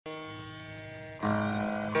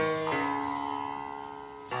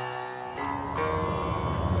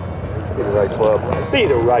right club. Be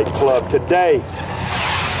the right club today.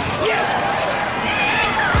 Yes!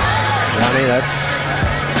 Johnny,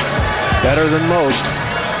 that's better than most.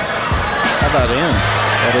 How about in?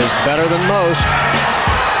 That is better than most.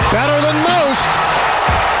 Better than most!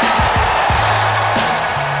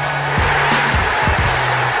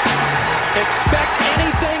 Expect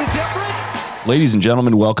anything different? Ladies and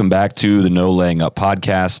gentlemen, welcome back to the No Laying Up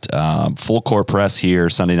podcast. Full court press here,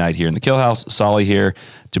 Sunday night here in the Kill House. Solly here.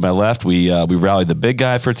 To my left, we rallied the big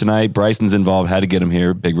guy for tonight. Bryson's involved. Had to get him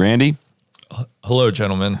here. Big Randy. Hello,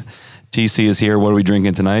 gentlemen. TC is here. What are we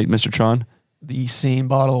drinking tonight, Mr. Tron? The same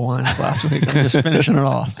bottle of wine as last week. I'm just finishing it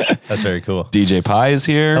off. That's very cool. DJ Pie is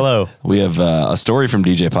here. Hello. We have a story from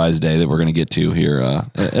DJ Pie's day that we're going to get to here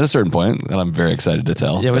at a certain point, and I'm very excited to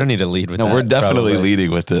tell. Yeah, we don't need to lead with that. No, we're definitely probably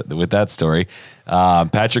leading with that story.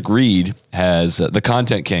 Patrick Reed has the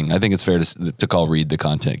Content King. I think it's fair to call Reed the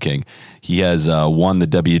Content King. He has won the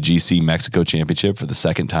WGC Mexico Championship for the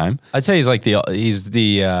second time. I'd say he's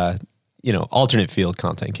the alternate field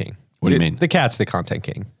Content King. What do you mean? The Cat's the Content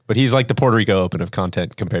King, but he's like the Puerto Rico Open of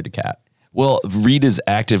content compared to Cat. Well, Reed is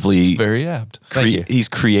actively Very apt. He's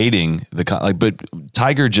creating but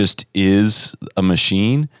Tiger just is a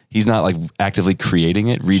machine. He's not like actively creating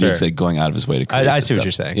it. Reed is like going out of his way to create I this see what stuff.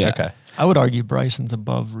 you're saying. Yeah. Okay. I would argue Bryson's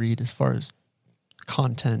above Reed as far as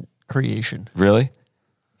content creation. Really?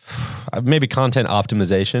 Maybe content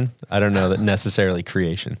optimization. I don't know that necessarily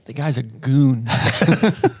creation. The guy's a goon.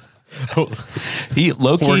 We're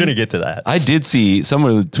going to get to that. I did see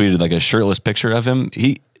someone tweeted like a shirtless picture of him.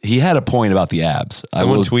 He had a point about the abs.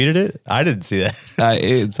 Someone tweeted it? I didn't see that.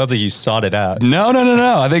 It sounds like you sought it out. No.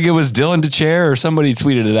 I think it was Dylan DeChair or somebody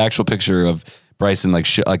tweeted an actual picture of Bryson, like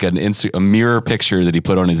a mirror picture that he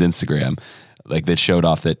put on his Instagram, like that showed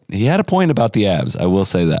off that he had a point about the abs. I will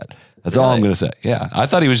say that. That's all I'm going to say. Yeah. I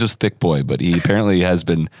thought he was just thick boy, but he apparently has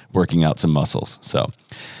been working out some muscles. So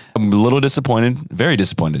I'm a little disappointed, very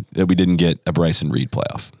disappointed that we didn't get a Bryson Reed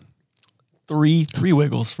playoff. Three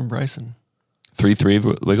wiggles from Bryson. Three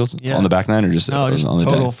wiggles on the back nine, or just just on the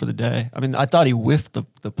total day? for the day. I mean, I thought he whiffed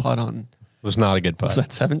the putt on. It was not a good putt.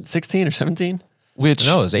 Was that 16 or 17? Which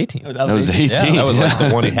No, it was 18. Oh, that was 18. Yeah, that was like the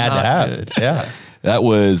one he had to Not have. good. Yeah. That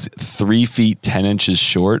was 3 feet 10 inches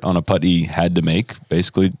short on a putt he had to make,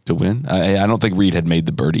 basically, to win. I don't think Reed had made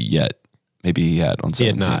the birdie yet. Maybe he had on 17. He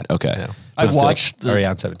had not. Okay. No. I watched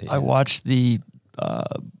on 17. I watched the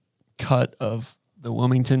cut of the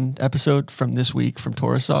Wilmington episode from this week from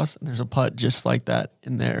Taurus Sauce, and there's a putt just like that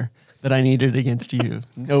in there that I needed against you.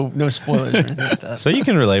 No spoilers or anything like that. So you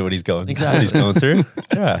can relate what he's going through.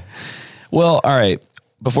 Yeah. Well, all right.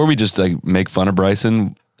 Before we just make fun of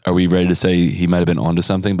Bryson, are we ready to say he might have been onto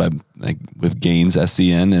something with Gaines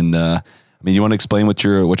SCN? And you want to explain what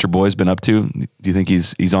your boy's been up to? Do you think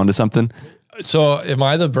he's onto something? So am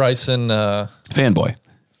I the Bryson Fanboy.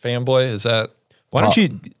 Is that? Why don't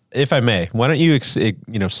you, if I may,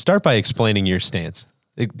 start by explaining your stance.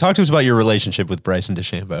 Talk to us about your relationship with Bryson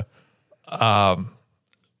DeChambeau.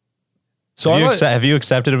 So have you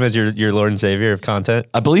accepted him as your Lord and Savior of content?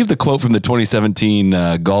 I believe the quote from the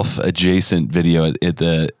 2017 golf adjacent video at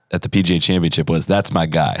the PGA Championship was, "That's my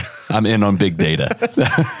guy. I'm in on big data."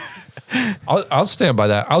 I'll stand by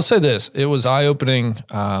that. I'll say this: it was eye opening.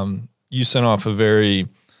 You sent off a very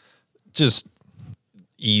just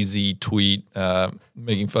easy tweet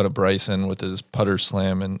making fun of Bryson with his putter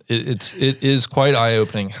slam, and it is quite eye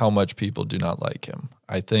opening how much people do not like him.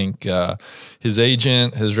 I think his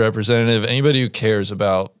agent, his representative, anybody who cares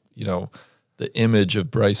about the image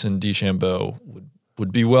of Bryson DeChambeau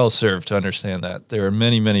would be well served to understand that there are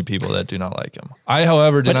many people that do not like him. I,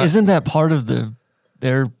 however, do not. Isn't that part of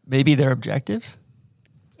their objectives?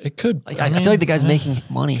 It could. I feel like the guy's making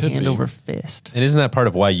money hand be. over fist. And isn't that part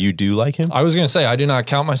of why you do like him? I was going to say, I do not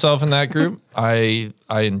count myself in that group. I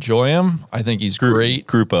enjoy him. I think he's great.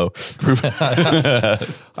 Grupo.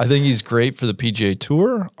 I think he's great for the PGA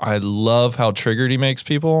Tour. I love how triggered he makes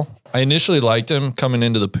people. I initially liked him coming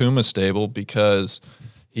into the Puma stable because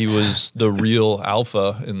he was the real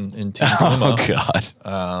alpha in Team Puma. Oh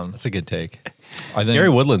God, That's a good take. I think Gary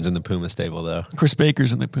Woodland's in the Puma stable, though. Chris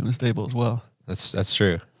Baker's in the Puma stable as well. That's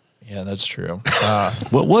true. Yeah, that's true.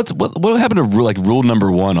 what happened to rule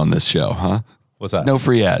number 1 on this show? Huh? What's that? No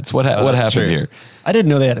free ads. What happened true. here? I didn't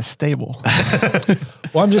know they had a stable.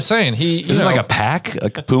 Well, I'm just saying Is it like a pack?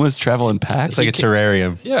 Like Pumas travel in packs? It's like a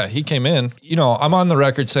terrarium. Yeah, he came in. I'm on the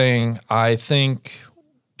record saying I think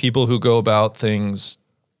people who go about things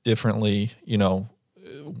differently,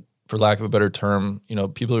 for lack of a better term,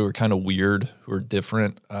 people who are kind of weird, who are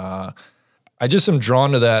different. I just am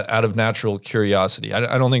drawn to that out of natural curiosity.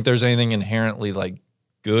 I don't think there's anything inherently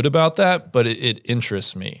good about that, but it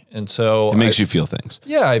interests me. And so It makes you feel things.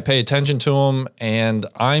 yeah, I pay attention to him, and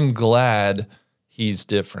I'm glad he's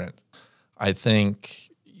different. I think,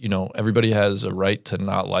 everybody has a right to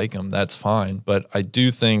not like him. That's fine. But I do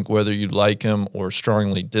think whether you like him or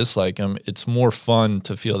strongly dislike him, it's more fun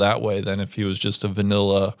to feel that way than if he was just a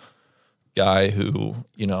vanilla guy who,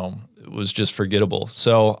 was just forgettable.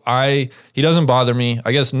 So he doesn't bother me.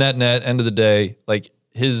 I guess net, end of the day, like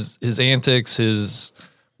his antics, his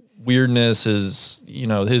weirdness,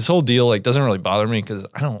 his whole deal, like doesn't really bother me because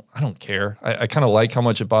I don't care. I kind of like how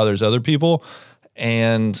much it bothers other people.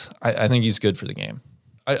 And I think he's good for the game.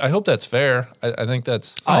 I hope that's fair. I think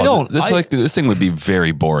that's. This thing would be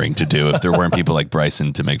very boring to do if there weren't people like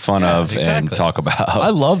Bryson to make fun of and talk about. I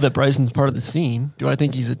love that Bryson's part of the scene. Do I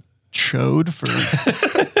think he's a chode for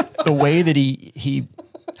the way that he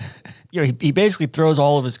basically throws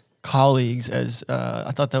all of his colleagues as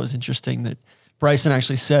I thought that was interesting that Bryson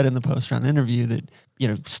actually said in the post-round interview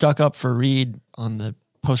that, stuck up for Reed on the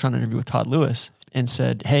post-round interview with Todd Lewis and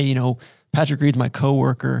said, hey, Patrick Reed's my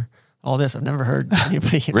coworker. All this, I've never heard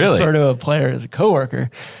anybody Really? refer to a player as a coworker.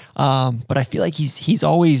 But I feel like he's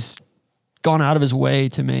always gone out of his way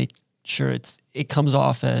to make sure it comes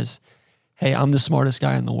off as, hey, I'm the smartest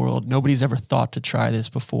guy in the world. Nobody's ever thought to try this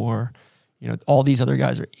before. All these other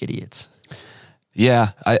guys are idiots.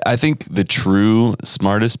 Yeah, I think the true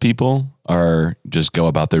smartest people are just go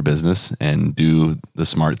about their business and do the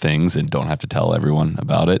smart things and don't have to tell everyone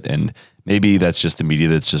about it. And maybe that's just the media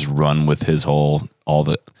that's just run with his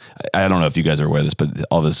I don't know if you guys are aware of this, but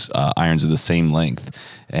all of his irons are the same length.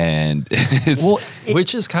 And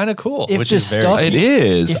which is kind of cool. Which is very. It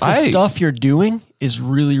is. If the stuff you're doing is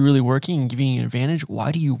really, really working and giving you an advantage,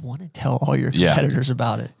 why do you want to tell all your competitors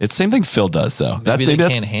about it? It's the same thing Phil does, though. Maybe they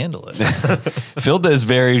can't handle it. Phil is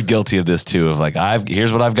very guilty of this too. Of like,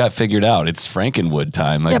 here's what I've got figured out. It's Frankenwood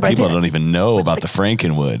time. Like people don't even know about the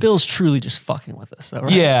Frankenwood. Phil's truly just fucking with us, though,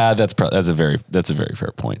 right? Yeah, that's a very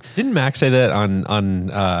fair point. Didn't Max say that on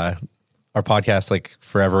our podcast like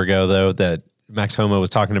forever ago though, that Max Homa was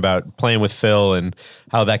talking about playing with Phil and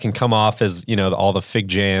how that can come off as, all the fig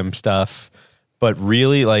jam stuff. But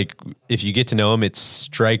really, like, if you get to know him, it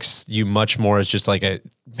strikes you much more as just like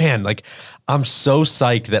I'm so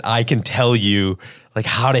psyched that I can tell you like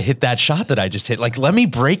how to hit that shot that I just hit. Like, let me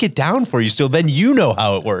break it down for you still. Then you know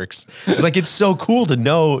how it works. It's like, it's so cool to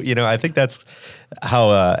know, I think that's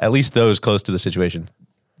how at least those close to the situation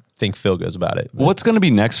think Phil goes about it. What's going to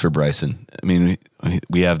be next for Bryson? I mean,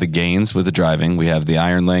 we have the gains with the driving, we have the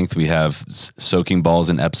iron length, we have soaking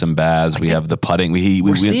balls in Epsom baths, we have the putting.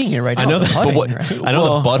 We're seeing it right now. I know the putting, I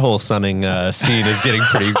know the butthole sunning scene is getting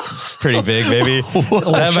pretty big, maybe.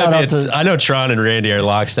 I know Tron and Randy are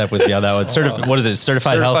lockstep with you on that one. What is it?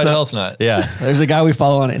 Certified health nut. Yeah. There's a guy we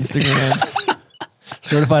follow on Instagram.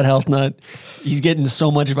 Certified health nut. He's getting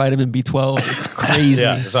so much vitamin B12. It's crazy.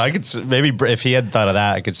 Yeah. So I could maybe if he had thought of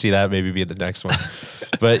that, I could see that maybe be the next one.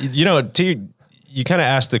 But you kind of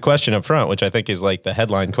asked the question up front, which I think is like the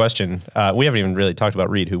headline question. We haven't even really talked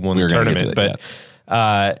about Reed, who won the tournament, but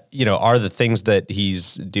are the things that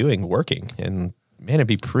he's doing working? And man, it'd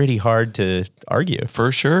be pretty hard to argue.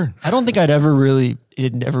 For sure. I don't think it never really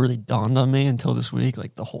dawned on me until this week,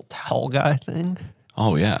 like the whole towel guy thing.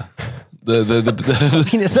 Oh yeah. I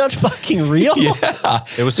mean, is that fucking real? Yeah.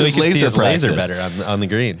 It was so he could see his laser better on the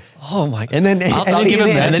green. Oh my! And then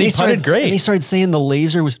he putted great. And he started saying the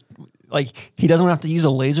laser was like he doesn't have to use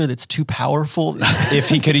a laser that's too powerful. If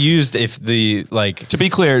he could have used, to be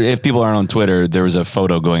clear, if people aren't on Twitter, there was a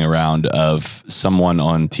photo going around of someone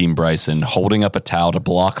on Team Bryson holding up a towel to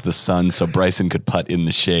block the sun so Bryson could putt in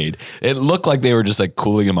the shade. It looked like they were just like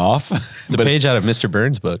cooling him off. It's a page out of Mr.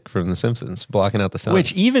 Burns' book from The Simpsons, blocking out the sun.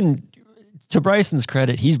 Which even to Bryson's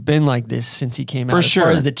credit, he's been like this since he came out. For sure. As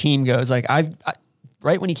far as the team goes, like I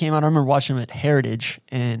right when he came out, I remember watching him at Heritage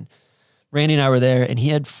and Randy and I were there, and he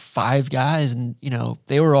had 5 guys, and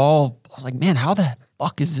they were all. I was like, man, how the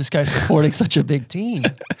fuck is this guy supporting such a big team?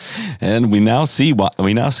 And we now see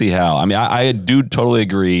how. I mean, I do totally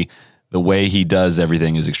agree. The way he does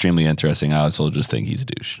everything is extremely interesting. I also just think he's a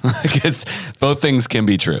douche. It's both things can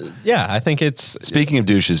be true. Yeah, I think it's. Speaking of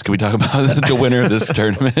douches, can we talk about the winner of this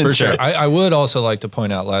tournament? For sure. I would also like to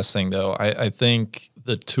point out last thing though. I think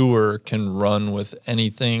the tour can run with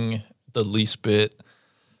anything the least bit.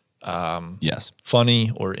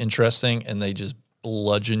 Funny or interesting, and they just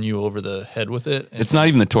bludgeon you over the head with it. It's not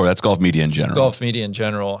even the tour. That's golf media in general. Golf media in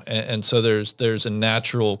general. And so there's a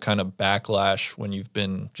natural kind of backlash when you've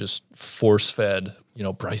been just force-fed,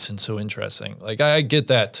 Bryson's so interesting. Like, I get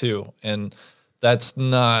that too. And that's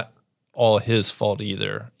not all his fault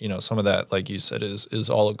either. Some of that, like you said, is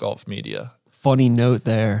all of golf media. funny note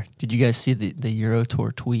there. Did you guys see the Euro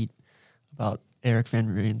Tour tweet about Eric Van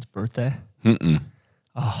Rooyen's birthday?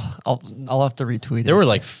 Oh, I'll have to retweet it. There were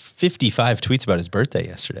like 55 tweets about his birthday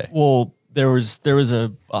yesterday. Well, there was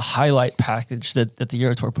a highlight package that the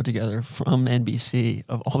Euro Tour put together from NBC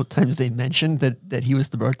of all the times they mentioned that he was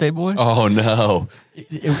the birthday boy. Oh no!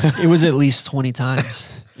 It was at least 20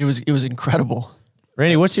 times. It was incredible.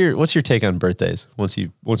 Randy, what's your take on birthdays once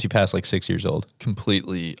you pass like 6 years old?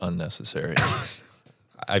 Completely unnecessary.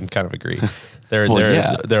 I kind of agree. They're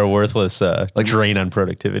a worthless drain on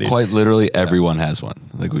productivity. Quite literally, everyone has one.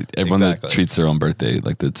 Like everyone Exactly. that treats their own birthday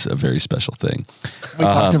like that's a very special thing. We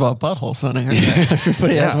talked about butthole sunning.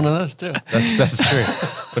 Everybody has one of those too. That's true.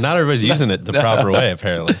 But not everybody's using it the proper way,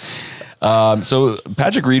 apparently. So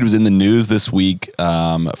Patrick Reed was in the news this week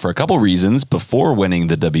for a couple reasons before winning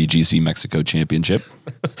the WGC Mexico Championship.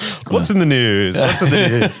 What's in the news?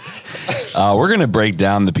 We're going to break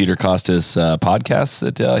down the Peter Kostis podcast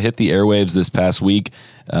that hit the airwaves this past week,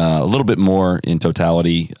 a little bit more in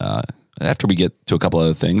totality after we get to a couple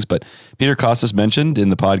other things. But Peter Kostis mentioned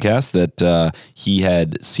in the podcast that he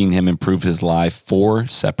had seen him improve his life 4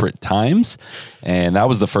 separate times. And that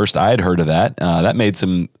was the first I had heard of that. That made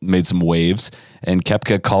some waves. And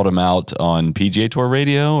Koepka called him out on PGA Tour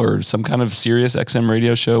radio or some kind of Sirius XM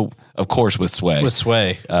radio show, of course, with Sway. With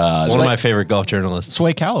Sway. One of my favorite golf journalists.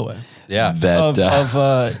 Sway Calloway. Yeah. Of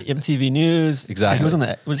MTV News. Exactly.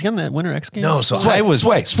 Was he on the Winter X Games? No, so Sway, I was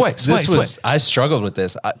Sway. I struggled with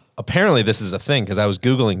this. Apparently, this is a thing because I was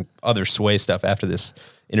Googling other Sway stuff after this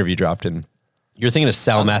interview dropped, and you're thinking of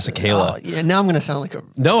Sal Masekela. Oh, yeah, now I'm going to sound like a...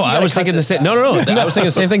 No, I was thinking the same. No. I was thinking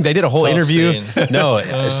the same thing. They did a whole interview. No,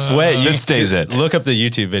 Sway. This stays it. Look up the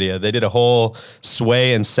YouTube video. They did a whole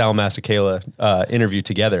Sway and Sal Masekela interview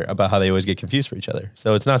together about how they always get confused for each other.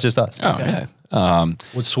 So it's not just us. Oh, yeah.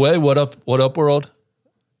 With Sway, what up world?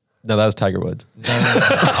 No, that was Tiger Woods.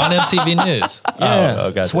 On MTV News.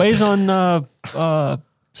 Yeah. gotcha. Sway's on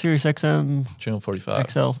Sirius XM Channel 45.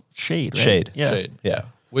 XL Shade, right? Shade. Yeah. Shade. Yeah.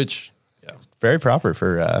 Which, yeah. Very proper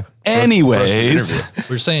for. Anyways. Brooks' interview.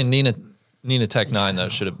 We're saying Nina Tech 9, though,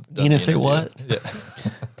 should have done Nina the say interview. what? Yeah.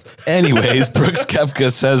 Anyways, Brooks Koepka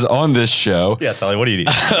says on this show Yeah, Sally, what do you need?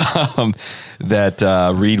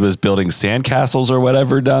 that Reed was building sandcastles or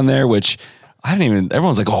whatever down there, which I didn't even,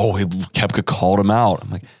 everyone's like, oh, Koepka called him out.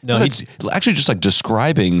 I'm like, No, no, it's actually just like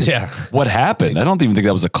describing what happened. I don't even think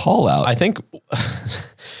that was a call out. I think,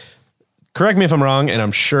 correct me if I'm wrong, and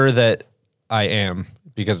I'm sure that I am,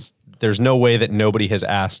 because there's no way that nobody has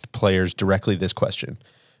asked players directly this question.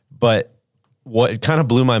 But what kind of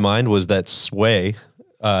blew my mind was that Sway,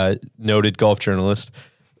 noted golf journalist,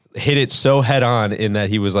 hit it so head on in that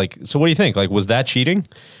he was like, so what do you think? Like, was that cheating?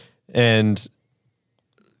 And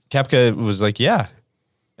Koepka was like, yeah.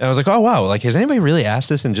 And I was like, oh, wow. Like, has anybody really asked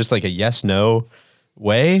this in just like a yes, no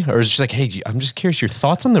way? Or is it just like, hey, I'm just curious, your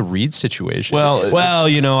thoughts on the Reed situation? Well,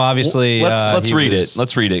 you know, obviously. Let's read it.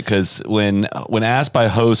 Let's read it. Because when asked by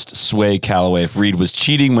host Sway Calloway if Reed was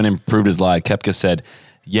cheating when improved his life, Koepka said,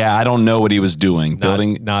 yeah, I don't know what he was doing.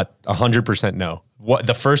 Not 100% no. What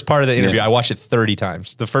the first part of the interview, I watched it 30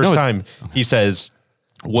 times. The first time he says,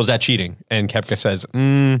 was that cheating? And Koepka says,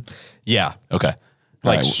 yeah. Okay.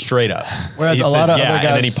 Like All right. straight up. Whereas he a lot of other and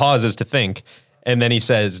then he guys- pauses to think. And then he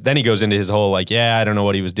says, then he goes into his whole like, yeah, I don't know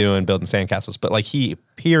what he was doing, building sandcastles. But like he,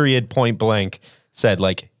 period, point blank, said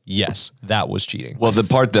like, yes, that was cheating. Well, the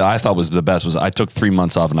part that I thought was the best was I took 3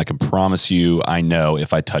 months off, and I can promise you, I know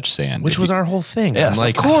if I touch sand. Which was our whole thing. Yes, I'm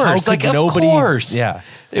like, of course. how could Like, nobody, of course. Yeah.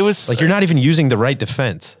 It was Like, you're not even using the right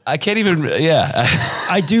defense. I can't even. Yeah.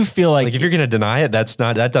 I do feel like, Like, if you're going to deny it,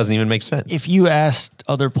 that doesn't even make sense. if you asked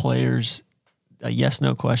other players a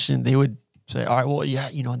yes/no question, they would say, all right, well, yeah,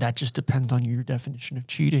 you know, that just depends on your definition of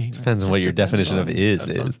cheating. Depends on what your definition of is.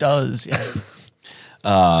 It does,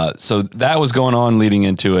 yeah. So that was going on leading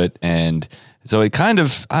into it, and so it kind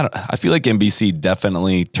of. I feel like NBC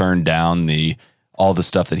definitely turned down all the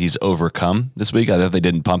stuff that he's overcome this week. I thought they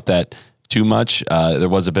didn't pump that too much. There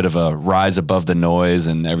was a bit of a rise above the noise,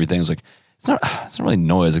 and everything was like it's not really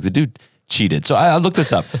noise. Like the dude cheated. So I looked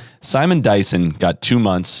this up. Simon Dyson got 2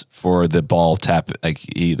 months for the ball tap. Like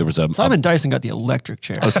there was Simon Dyson got the electric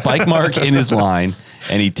chair. a spike mark in his line,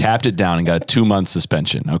 and he tapped it down and got a 2 month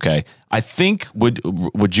suspension. Okay, I think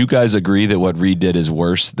would you guys agree that what Reed did is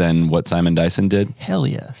worse than what Simon Dyson did? Hell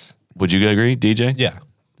yes. Would you agree, DJ? Yeah.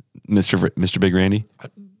 Mr. Big Randy?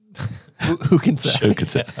 Who can say? Who could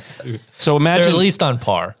say? So They're imagine, at least on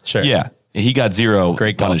par. Sure. yeah, he got zero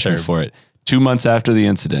Great golf punishment term. for it. 2 months after the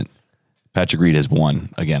incident, Patrick Reed has won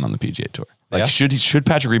again on the PGA Tour. Like, Yeah. should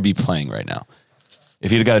Patrick Reed be playing right now?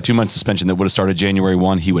 If he'd have got a 2-month suspension that would have started January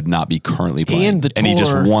 1, he would not be currently playing. And he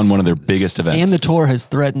just won one of their biggest events. And the tour has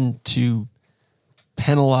threatened to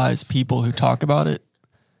penalize people who talk about it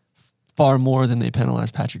far more than they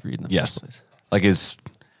penalize Patrick Reed in the first place. Like it's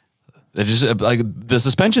just like the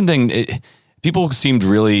suspension thing. People seemed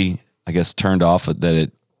really, I guess, turned off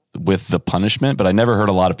with the punishment, but I never heard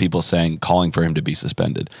a lot of people calling for him to be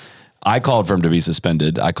suspended. I called for him to be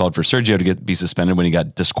suspended. I called for Sergio to be suspended when he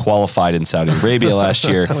got disqualified in Saudi Arabia last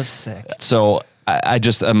year. That was sick. So I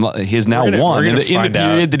just he's now won in the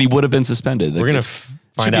period that he would have been suspended. We're gonna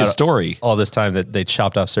find out a story all this time that they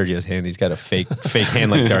chopped off Sergio's hand. He's got a fake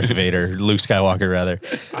hand like Darth Vader, Luke Skywalker rather.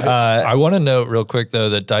 I want to note real quick though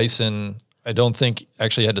that Dyson, I don't think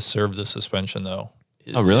actually had to serve the suspension though.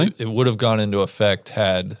 Oh really? It would have gone into effect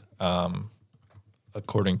had,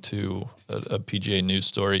 according to a PGA news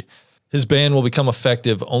story, his ban will become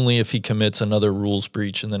effective only if he commits another rules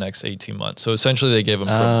breach in the next 18 months. So essentially they gave him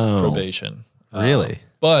probation. Really?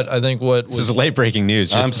 But I think this is late breaking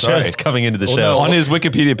news. Just coming into the show. no. On his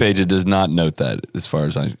Wikipedia page, it does not note that, as far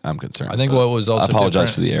as I'm concerned. I think what was also I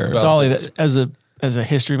apologize for the error. Solly, as a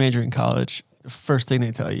history major in college, the first thing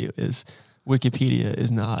they tell you is Wikipedia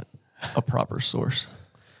is not a proper source.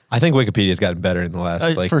 I think Wikipedia's gotten better in the last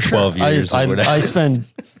For 12 sure. years. I spend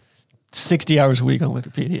 60 hours a week on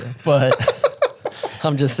Wikipedia, but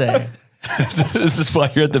I'm just saying. This is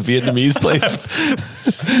why you're at the Vietnamese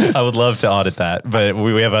place. I would love to audit that, but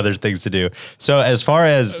we have other things to do. So as far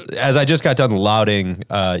as I just got done lauding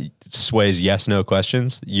Sway's yes/no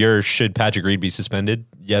questions, your should Patrick Reed be suspended?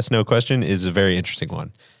 Yes/no question is a very interesting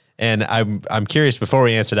one, and I'm curious. Before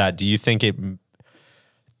we answer that, do you think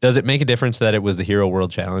does it make a difference that it was the Hero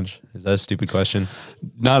World Challenge? Is that a stupid question?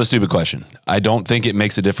 Not a stupid question. I don't think it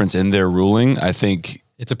makes a difference in their ruling. I think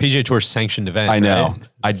it's a PGA Tour sanctioned event. I know. Right?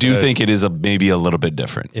 I do think it is maybe a little bit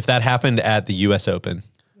different. If that happened at the U.S. Open,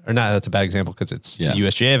 or not, that's a bad example because it's the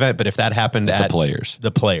USGA event. But if that happened at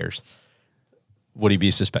the players, would he be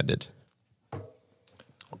suspended?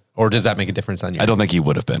 Or does that make a difference on you? I don't think he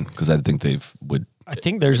would have been because I think would. I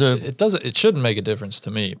think it shouldn't make a difference to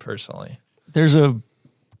me personally. There's a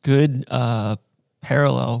good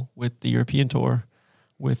parallel with the European Tour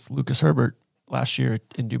with Lucas Herbert last year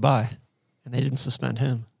in Dubai, and they didn't suspend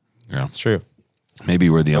him. Yeah, that's true. Maybe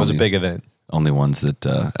we're the only. It was a big event. Only ones that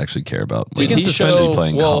actually care about. Did he show?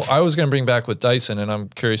 Well, I was going to bring back with Dyson, and I'm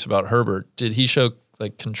curious about Herbert. Did he show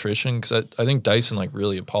like contrition? Because I think Dyson like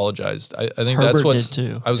really apologized. I think Herbert that's what's.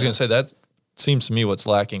 did too. I was going to say that seems to me what's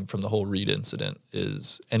lacking from the whole Reed incident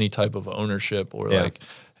is any type of ownership or like,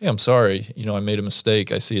 hey, I'm sorry, I made a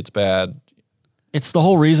mistake. I see it's bad. It's the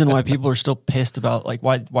whole reason why people are still pissed about like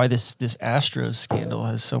why this Astros scandal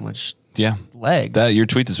has so much legs. That your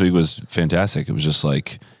tweet this week was fantastic. It was just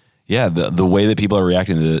like, the way that people are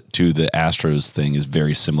reacting to the Astros thing is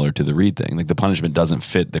very similar to the Reed thing. Like the punishment doesn't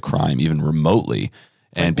fit the crime even remotely.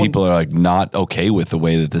 And people are like not okay with the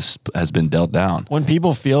way that this has been dealt down. When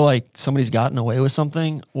people feel like somebody's gotten away with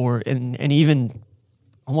something and even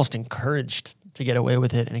almost encouraged to get away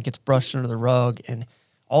with it and it gets brushed under the rug and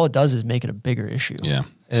all it does is make it a bigger issue. Yeah.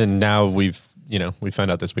 And now we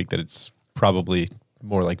found out this week that it's probably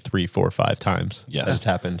more like 3, 4, 5 times that's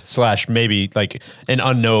happened. / maybe like an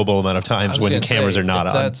unknowable amount of times when cameras are not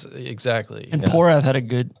on. That's exactly. And Porath had a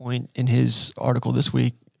good point in his article this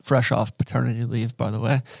week, fresh off paternity leave, by the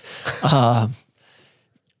way.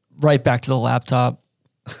 Right back to the laptop,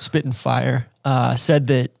 spitting fire. Said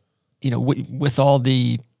that, with all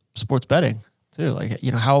the sports betting too, like,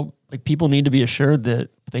 how like people need to be assured that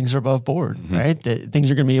things are above board, right? That things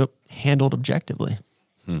are going to be handled objectively.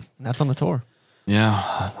 And that's on the tour.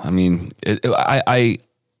 Yeah. I mean, I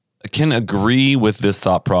can agree with this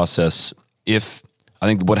thought process if I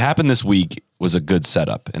think what happened this week was a good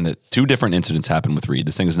setup and that 2 different incidents happened with Reed.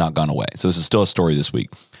 This thing has not gone away. So this is still a story this week.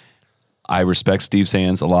 I respect Steve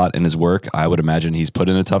Sands a lot in his work. I would imagine he's put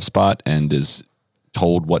in a tough spot and is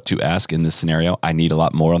told what to ask in this scenario. I need a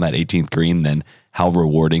lot more on that 18th green than how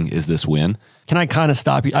rewarding is this win. Can I kind of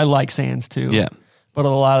stop you? I like Sands too. Yeah. But a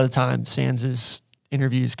lot of the time, Sands'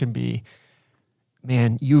 interviews can be,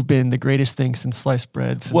 man, you've been the greatest thing since sliced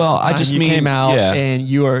bread. Since I just mean, came out and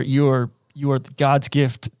you are God's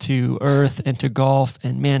gift to earth and to golf.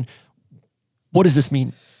 And man, what does this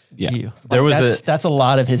mean to you? That's a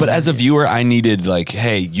lot of his. But as a viewer, I needed like,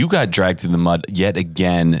 hey, you got dragged through the mud yet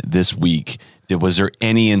again this week. Was there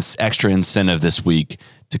any extra incentive this week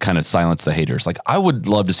to kind of silence the haters? Like, I would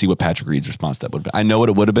love to see what Patrick Reed's response to that would be. I know what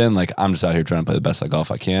it would have been. Like, I'm just out here trying to play the best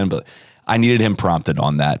golf I can, but I needed him prompted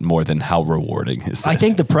on that more than how rewarding is this. I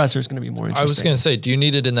think the presser is going to be more interesting. I was going to say, do you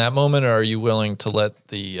need it in that moment, or are you willing to let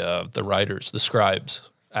the writers, the scribes,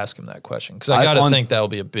 ask him that question because I got to think that will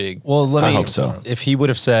be a big. Well, I hope so. If he would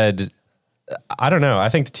have said, I don't know. I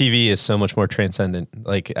think the TV is so much more transcendent.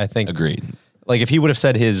 Like, I think. Agreed. Like, if he would have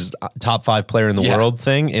said his top 5 player in the world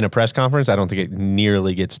thing in a press conference, I don't think it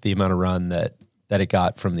nearly gets the amount of run that it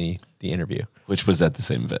got from the interview. Which was at the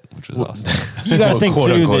same event, which was awesome. You got to think quote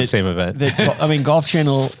too unquote that, same event. I mean, Golf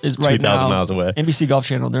Channel is right 2,000 now miles away. NBC Golf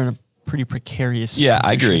Channel, they're in a pretty precarious. Yeah,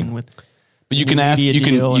 I agree. position with But you the can ask, media you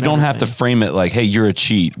deal and don't have to everything. frame it like, hey, you're a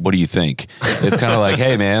cheat. What do you think? It's kind of like,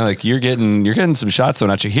 hey man, like you're getting some shots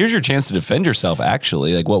thrown at you. Here's your chance to defend yourself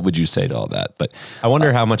actually. Like what would you say to all that? But I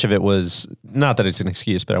wonder how much of it was, not that it's an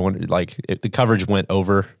excuse, but I wonder like if the coverage went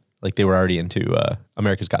over, like they were already into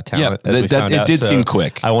America's Got Talent. Yeah, as we found out. did So seem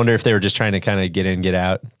quick. I wonder if they were just trying to kind of get in, get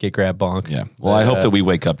out, get grab, bonk. Yeah. Well, I hope that we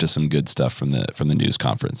wake up to some good stuff from the news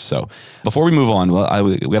conference. So before we move on, well,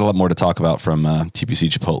 we got a lot more to talk about from TPC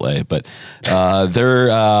Chipotle, but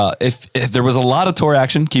if there was a lot of tour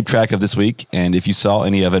action, keep track of this week. And if you saw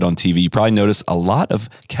any of it on TV, you probably noticed a lot of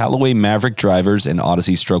Callaway Maverick drivers and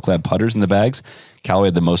Odyssey Stroke Lab putters in the bags. Callaway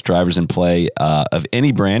had the most drivers in play of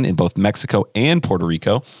any brand in both Mexico and Puerto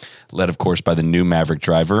Rico, led, of course, by the new Maverick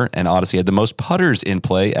driver, and Odyssey had the most putters in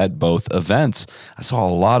play at both events. I saw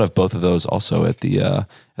a lot of both of those also at the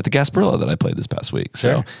Gasparilla that I played this past week.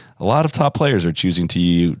 So a lot of top players are choosing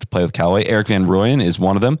to play with Callaway. Eric Van Rooyen is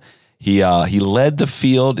one of them. He led the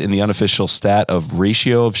field in the unofficial stat of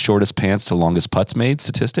ratio of shortest pants to longest putts made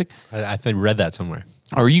statistic. I think read that somewhere.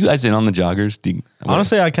 Are you guys in on the joggers?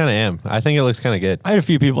 Honestly, I kind of am. I think it looks kind of good. I had a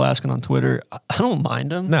few people asking on Twitter. I don't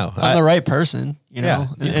mind him. No, I'm the right person. You know.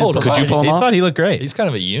 Yeah. Could you pull him I off? thought he looked great. He's kind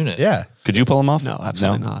of a unit. Yeah. Could you pull him off? No,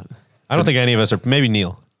 absolutely not. I don't think any of us are. Maybe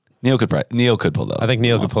Neil. Neil could pull that. I think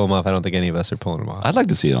Neil could pull him off. I don't think any of us are pulling him off. I'd like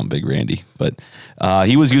to see it on Big Randy, but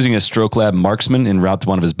he was using a Stroke Lab Marksman en route to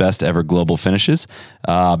one of his best ever global finishes.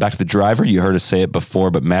 Back to the driver, you heard us say it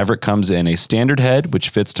before, but Maverick comes in a standard head, which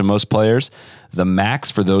fits to most players. The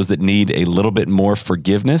Max for those that need a little bit more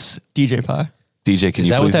forgiveness. DJ Pie. DJ, can Is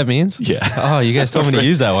you that please? what that means? Yeah. Oh, you guys told me to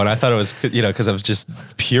use that one. I thought it was, because I was just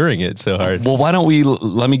puring it so hard. Well, why don't we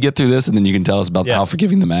let me get through this and then you can tell us about how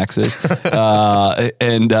forgiving the Max is.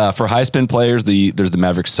 And for high spin players, there's the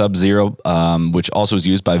Maverick Sub-Zero, which also is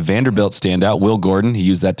used by Vanderbilt standout Will Gordon. He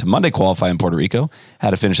used that to Monday qualify in Puerto Rico.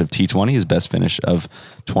 Had a finish of T20, his best finish of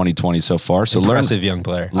 2020 so far. So Impressive young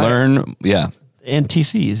player. And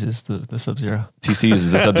TC uses the Sub-Zero. TC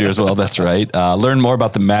uses the Sub-Zero as well. That's right. Learn more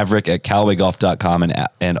about the Maverick at CallawayGolf.com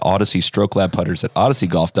and Odyssey Stroke Lab putters at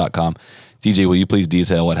OdysseyGolf.com. DJ, will you please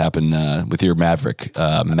detail what happened with your Maverick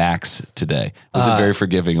Max today? Was it very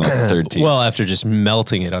forgiving on the third tee? Well, after just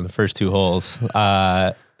melting it on the first 2 holes,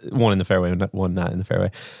 one in the fairway, one not in the fairway.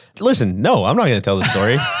 Listen, no, I'm not going to tell the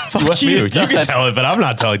story. Fuck you. You can tell it, but I'm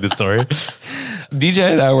not telling the story.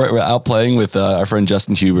 DJ and I were out playing with our friend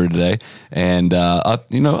Justin Huber today, and a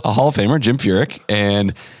Hall of Famer, Jim Furyk,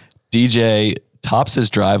 and DJ tops his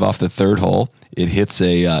drive off the 3rd hole. It hits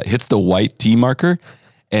the white tee marker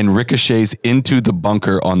and ricochets into the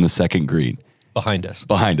bunker on the 2nd green. Behind us.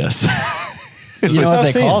 You know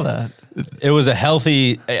what they call that? It was a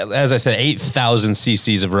healthy, as I said, 8,000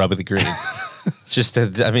 cc's of rub at the green.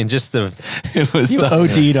 It was You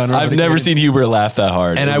OD'd on I've never seen Huber laugh that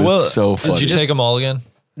hard. And it I was will. so funny. Did you take them all again?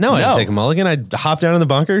 No, I didn't take a mulligan. I hopped down in the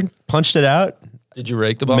bunker, punched it out, Did you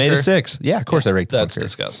rake the bunker? made a 6. Yeah, of course I raked the That's bunker.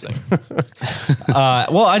 disgusting.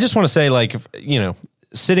 Well, I just want to say,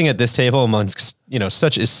 sitting at this table amongst,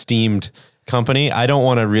 such esteemed company, I don't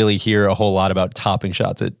want to really hear a whole lot about topping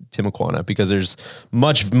shots at Timuquana because there's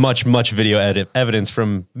much video evidence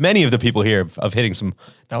from many of the people here of hitting some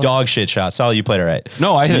dog shit shots. Sal, you played all right.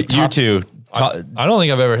 No, I hit a you top- too. I don't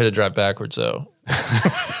think I've ever hit a drive backwards, though.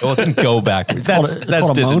 Well, then go backwards. called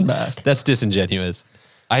a moan back. That's disingenuous.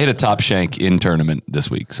 I hit a top shank in tournament this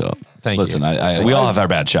week. So Thank you. listen, we all have our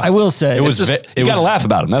bad shots. I will say It was It's just, ve- you it got to was- laugh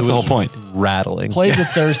about them. That's the whole point. Rattling. played the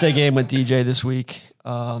Thursday game with DJ this week,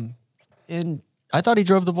 and I thought he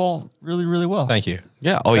drove the ball really, really well. Thank you.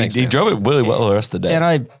 Yeah. Thanks, He man. drove it really well the rest of the day. And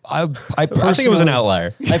I personally, I think it was an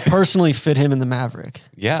outlier. I personally fit him in the Maverick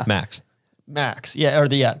yeah. Max. Max,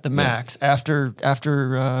 the Max. After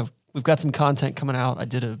we've got some content coming out. I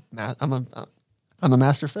did I'm a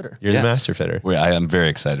master fitter. You're Yeah. the master fitter. I am very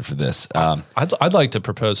excited for this. I'd like to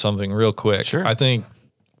propose something real quick. Sure. I think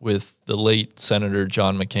with the late Senator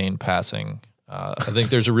John McCain passing, I think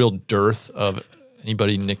there's a real dearth of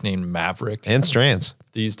anybody nicknamed Maverick And Strands.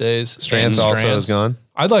 these days. Strands And also is gone.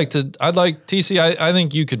 I'd like TC. I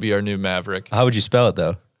think you could be our new Maverick. How would you spell it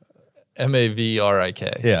though?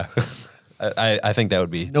 Mavrik. Yeah. I think that would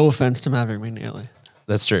be. No offense to Maverick McNeely.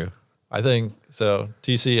 That's true. I think so.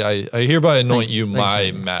 TC, I hereby anoint you Thanks,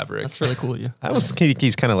 my man. Maverick. That's really cool of you. I almost think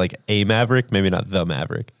he's kind of like a Maverick, maybe not the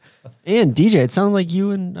Maverick. And DJ, it sounds like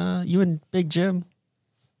you and Big Jim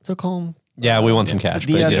took home. Yeah, we want some cash.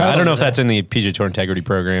 The, But title I don't know if today. that's in the PGA Tour integrity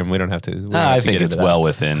program. We don't have to. we don't have I to think get it's into that. well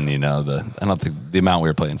within, I don't think the amount we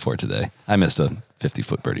were playing for today. I missed a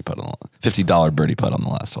 $50 birdie putt $50 birdie putt on the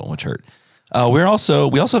last hole, which hurt. We also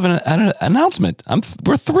have an announcement.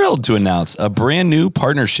 We're thrilled to announce a brand new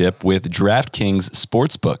partnership with DraftKings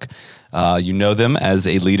Sportsbook. You know them as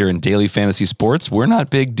a leader in daily fantasy sports. We're not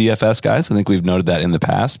big DFS guys. I think we've noted that in the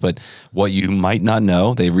past. But what you might not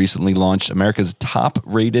know, they recently launched America's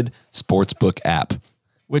top-rated sportsbook app.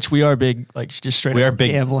 Which we are big, like just straight We up are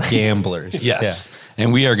big gambling. gamblers. Yes.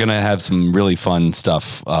 And we are going to have some really fun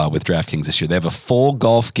stuff with DraftKings this year. They have a full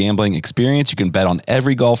golf gambling experience. You can bet on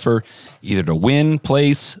every golfer, either to win,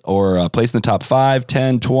 place, or place in the top 5,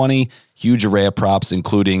 10, 20. Huge array of props,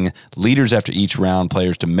 including leaders after each round,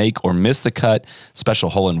 players to make or miss the cut,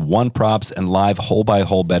 special hole-in-one props, and live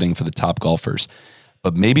hole-by-hole betting for the top golfers.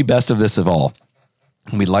 But maybe best of this of all,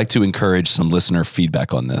 we'd like to encourage some listener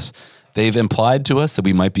feedback on this. They've implied to us that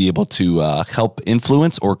we might be able to help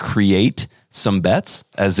influence or create some bets,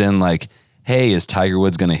 as in like, hey, is Tiger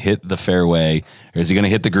Woods going to hit the fairway, or is he going to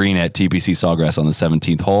hit the green at TPC Sawgrass on the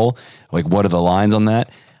 17th hole? Like, what are the lines on that?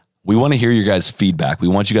 We want to hear your guys' feedback. We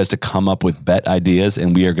want you guys to come up with bet ideas,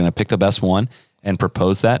 and we are going to pick the best one and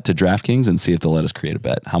propose that to DraftKings and see if they'll let us create a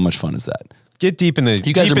bet. How much fun is that? Get deep in the.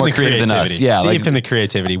 You guys deep are more in the creative than us. creativity. Yeah, deep like- in the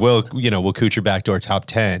creativity. We'll coach your backdoor top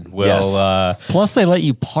 10. We'll Yes. Plus, they let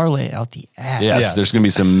you parlay out the ass. Yes, Yeah. there's going to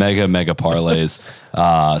be some mega parlays.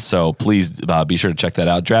 So please be sure to check that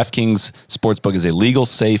out. DraftKings Sportsbook is a legal,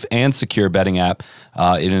 safe, and secure betting app.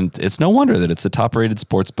 And it's no wonder that it's the top-rated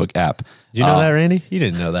sportsbook app. Did you know that, Randy? You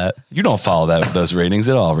didn't know that. You don't follow those ratings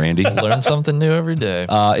at all, Randy. Learn something new every day.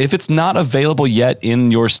 If it's not available yet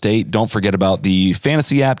in your state, don't forget about the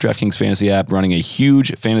fantasy app, DraftKings Fantasy app, running a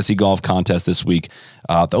huge fantasy golf contest this week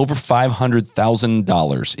with over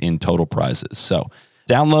 $500,000 in total prizes. So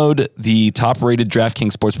download the top-rated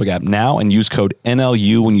DraftKings Sportsbook app now and use code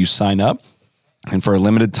NLU when you sign up. And for a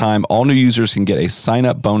limited time, all new users can get a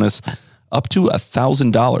sign-up bonus up to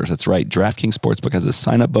 $1,000. That's right. DraftKings Sportsbook has a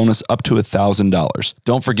sign-up bonus up to $1,000.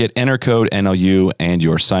 Don't forget, enter code NLU, and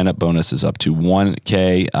your sign-up bonus is up to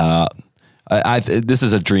 $1K. This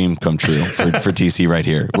is a dream come true for TC right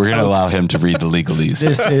here. We're going to allow him to read the legalese.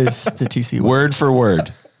 This is the TC Word for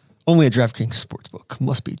word. Only at DraftKings Sportsbook.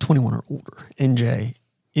 Must be 21 or older. NJ,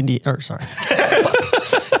 NJ.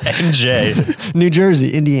 New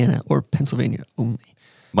Jersey, Indiana, or Pennsylvania only.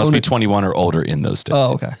 Must be 21 or older in those states.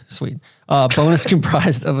 Oh, okay. Sweet. Bonus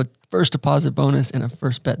comprised of a first deposit bonus and a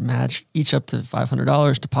first bet match, each up to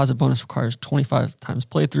 $500. Deposit bonus requires 25 times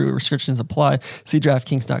playthrough. Restrictions apply. See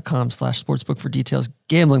DraftKings.com/sportsbook for details.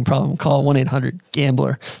 Gambling problem? Call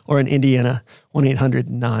 1-800-GAMBLER or in Indiana,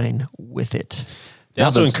 1-800-9-WITH-IT. They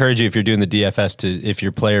also encourage you, if you're doing the DFS, to, if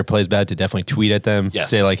your player plays bad, to definitely tweet at them. Yes.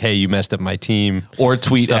 Say like, hey, you messed up my team. Or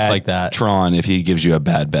tweet stuff at like that. Tron if he gives you a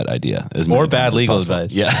bad bet idea. As many Or times bad as legal possible.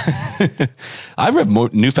 advice. Yeah. I have more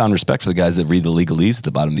newfound respect for the guys that read the legalese at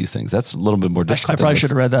the bottom of these things. That's a little bit more difficult. I probably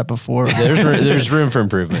should have read that before. There's room for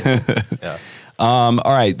improvement. Yeah. All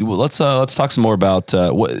right, well, let's talk some more about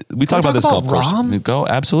what we talked about this talk golf about course. Rahm? Go,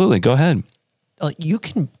 absolutely, go ahead. Like, you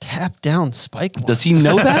can tap down spike lines. Does he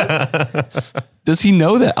know that? Does he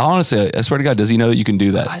know that? Honestly, I swear to God, does he know that you can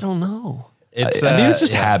do that? I don't know. It's, I mean, it's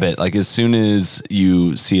just yeah. habit. Like, as soon as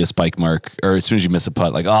you see a spike mark, or as soon as you miss a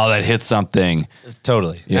putt, like, oh, that hit something.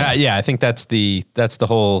 Totally. Yeah. Yeah. I think that's the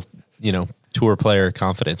whole, tour player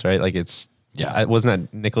confidence, right? Like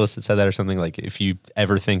wasn't that Nicholas that said that or something? Like, if you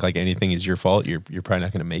ever think like anything is your fault, you're probably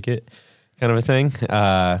not going to make it, kind of a thing.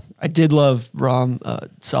 I did love Rom.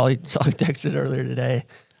 Solly texted earlier today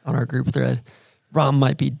on our group thread. Rom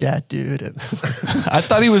might be dead, dude. And I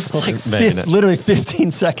thought he was like Maybe not. literally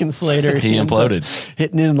 15 seconds later, He ends up imploded.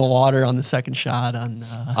 hitting it in the water on the second shot.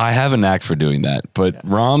 I have a knack for doing that, but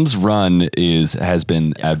Rom's run has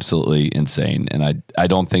been absolutely insane, and I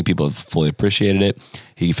don't think people have fully appreciated it.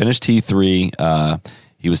 He finished T3.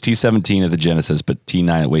 He was T17 at the Genesis, but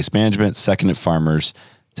T9 at Waste Management, second at Farmers,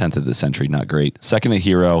 10th at the Century, not great. Second at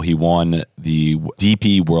Hero, he won the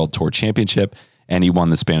DP World Tour Championship, and he won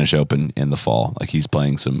the Spanish Open in the fall. Like, he's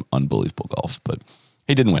playing some unbelievable golf, but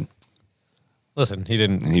he didn't win. Listen, he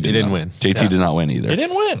didn't not. win. JT did not win either. He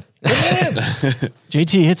didn't win.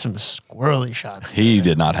 JT hit some squirrely shots. He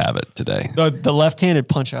did not have it today. The left-handed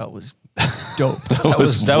punch out was dope. That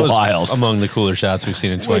was wild. Among the cooler shots we've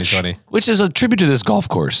seen in 2020. Which is a tribute to this golf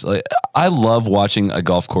course. Like, I love watching a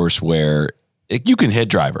golf course where you can hit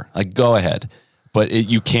driver. Like, go ahead. but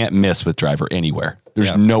you can't miss with driver anywhere. There's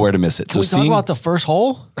Yeah. nowhere to miss it. Can we talk about the first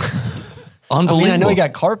hole? unbelievable. I mean, I know he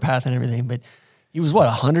got cart path and everything, but he was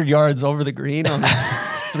 100 yards over the green on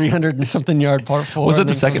 300 and something yard par 4. Was it and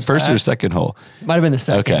the then goes first back. or second hole? Might have been the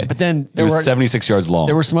second. Okay. But then It was 76 yards long.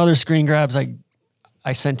 there were some other screen grabs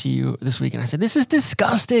I sent to you this week, and I said, this is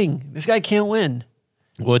disgusting. This guy can't win.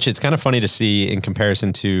 Which it's kind of funny to see in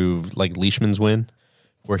comparison to like Leishman's win,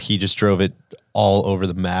 where he just drove it all over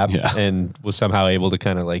the map and was somehow able to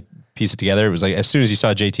kind of like piece it together. It was like as soon as you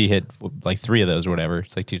saw JT hit like 3 of those or whatever,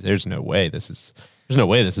 it's like, dude, there's no way this is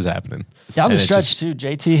happening. Down the And it stretch just- too,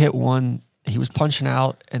 JT hit one. He was punching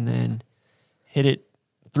out and then hit it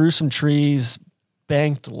through some trees,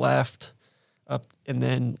 banked left up, and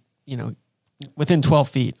then within 12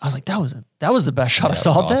 feet. I was like, that was the best shot I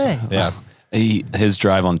saw all day. Yeah. His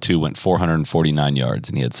drive on 2 went 449 yards,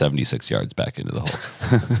 and he had 76 yards back into the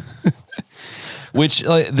hole. Which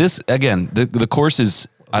this again, the course is.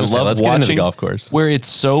 I love let's watching get into the golf course where it's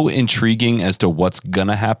so intriguing as to what's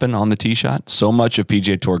gonna happen on the tee shot. So much of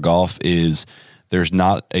PGA Tour golf is there's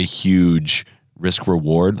not a huge risk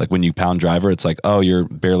reward. Like when you pound driver, it's like, oh, you're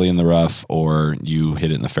barely in the rough, or you hit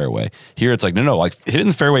it in the fairway. Here, it's like no, like hit it in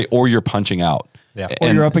the fairway, or you're punching out. Yeah. Or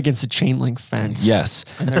you're up against a chain link fence. Yes.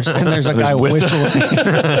 And there's a guy whistling.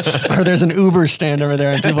 Or there's an Uber stand over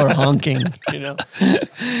there and people are honking,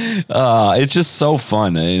 It's just so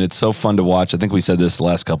fun, and it's so fun to watch. I think we said this the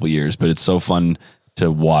last couple of years, but it's so fun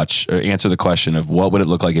to watch or answer the question of what would it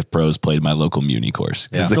look like if pros played my local Muni course?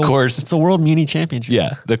 Because the course, it's the World Muni Championship.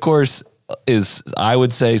 yeah, the course is, I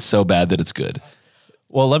would say, so bad that it's good.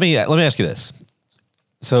 Well, let me ask you this.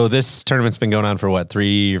 So this tournament's been going on for what,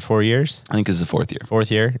 3 or 4 years? I think it's the fourth year.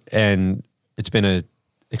 4th year, and it's been a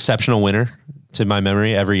exceptional winner to my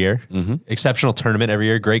memory every year. Mm-hmm. Exceptional tournament every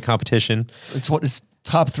year. Great competition. It's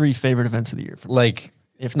top 3 favorite events of the year, Like,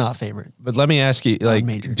 if not favorite. but let me ask you, like,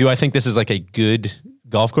 major. do I think this is like a good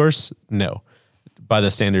golf course? No, by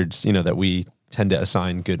the standards that we tend to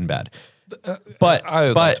assign good and bad. But I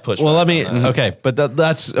would like to push well, back let me on that. okay, but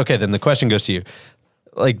that's okay. Then the question goes to you: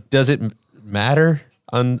 like, does it matter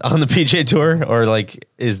on the PGA Tour, or like,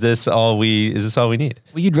 is this all we need?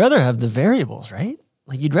 Well, you'd rather have the variables, right?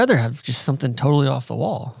 Like you'd rather have just something totally off the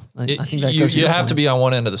wall. I think that goes to you your have to point. be on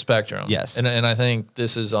one end of the spectrum. Yes. And I think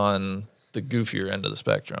this is on the goofier end of the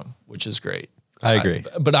spectrum, which is great. I agree.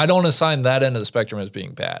 But I don't assign that end of the spectrum as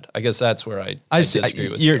being bad. I guess that's where I disagree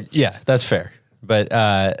with you. Yeah, that's fair.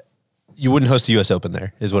 But you wouldn't host the U.S. Open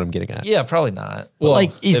there, is what I'm getting at. Yeah, probably not. Well,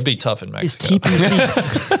 like, it'd be tough in Is Mexico.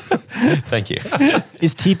 TPC Thank you.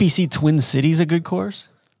 is TPC Twin Cities a good course?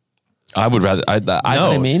 I would rather. You know what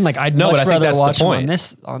I mean? Like I'd No, but much I think rather that's the watch them point. on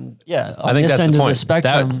this on I think this that's end the of point. the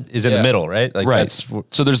spectrum. That is in the Yeah. middle, right? Like Right. That's,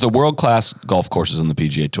 So there's the world-class golf courses on the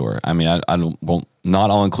PGA Tour. I mean, I won't, not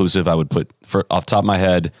all inclusive. I would put off the top of my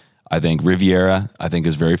head. I think Riviera, I think,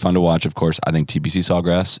 is very fun to watch. Of course, I think TPC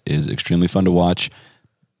Sawgrass is extremely fun to watch.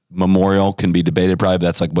 Memorial can be debated, probably, but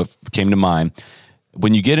that's like what came to mind.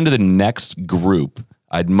 When you get into the next group,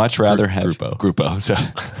 I'd much rather have Grupo. So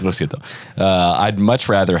lo siento. I'd much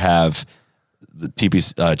rather have the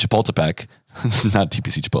TPC Chapultepec, not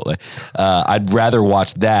TPC Chipotle. I'd rather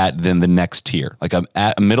watch that than the next tier. Like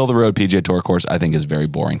a middle of the road PGA Tour course, I think is very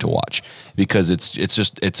boring to watch because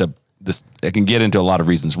I can get into a lot of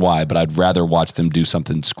reasons why, but I'd rather watch them do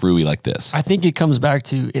something screwy like this. I think it comes back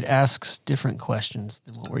to it asks different questions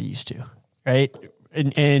than what we're used to, right?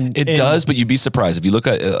 And It does, but you'd be surprised. If you look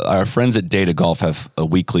at our friends at Data Golf have a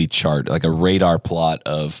weekly chart, like a radar plot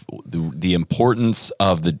of the importance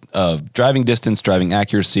of driving distance, driving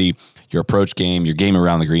accuracy, your approach game, your game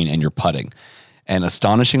around the green, and your putting. And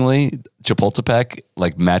astonishingly, Chapultepec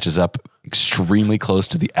like matches up extremely close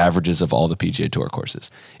to the averages of all the PGA Tour courses.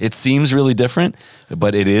 It seems really different,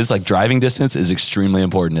 but it is like driving distance is extremely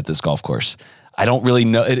important at this golf course. I don't really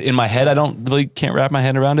know in my head. Can't wrap my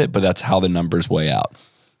head around it, but that's how the numbers weigh out.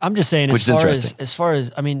 I'm just saying, Which is interesting. as far as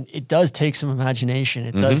I mean, it does take some imagination.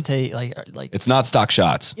 It does take like It's not stock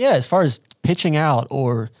shots. yeah. As far as pitching out,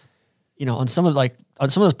 or on some of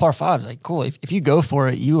those par fives, like cool. If you go for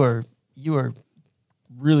it, you are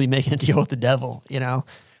really making a deal with the devil.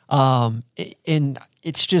 And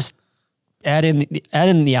it's just add in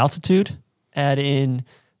the altitude, add in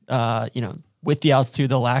with the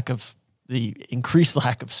altitude the increased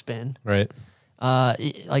lack of spin. right.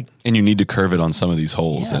 And you need to curve it on some of these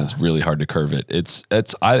holes, and Yeah. it's really hard to curve it.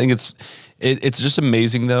 I think it's just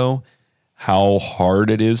amazing though how hard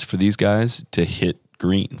it is for these guys to hit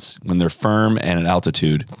greens when they're firm and at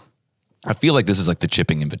altitude. I feel like this is like the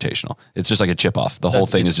chipping invitational. It's just like a chip off. The whole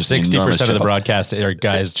thing is just 60% of the off. broadcast are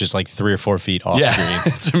guys just like 3 or 4 feet off Yeah, the green.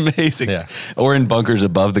 it's amazing. Yeah. Or in bunkers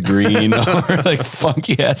above the green, or like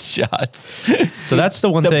funky ass shots. So that's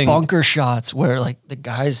the one The thing. bunker shots where like the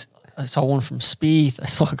guys, I saw one from Spieth, I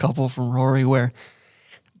saw a couple from Rory where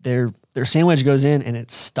their sandwich goes in and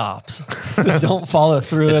it stops. They don't follow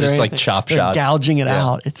through It's it. just or like anything. chop They're shots. gouging it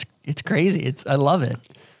out. It's crazy. I love it.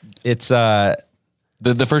 It's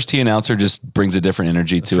The first tee announcer just brings a different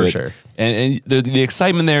energy to For it. sure. And the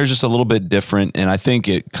excitement there is just a little bit different. And I think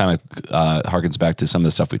it kind of harkens back to some of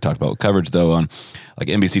the stuff we talked about with coverage, though, on like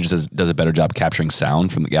NBC just does a better job capturing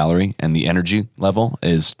sound from the gallery, and the energy level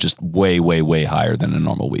is just way, way, way higher than a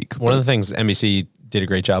normal week. one of the things NBC did a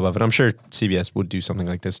great job of, and I'm sure CBS would do something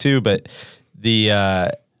like this too, but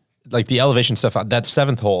the like the elevation stuff, that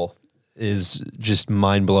 7th hole is just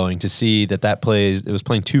mind blowing to see that it was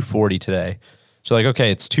playing 240 today. So like,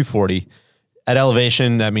 okay, it's 240 at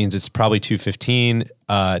elevation. That means it's probably 215.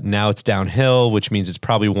 Now it's downhill, which means it's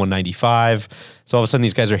probably 195. So all of a sudden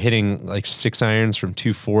these guys are hitting like 6 irons from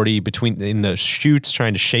 240 in the chutes,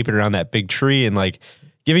 trying to shape it around that big tree, and like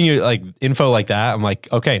giving you like info like that. I'm like,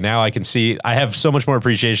 okay, now I can see, I have so much more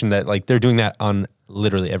appreciation that like they're doing that on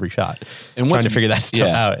literally every shot and trying to figure that stuff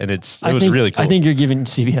out. And it was really cool. I think you're giving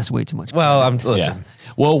CBS way too much. Well, credit. listen,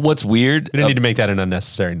 Well, what's weird, we don't need to make that an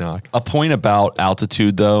unnecessary knock. a point about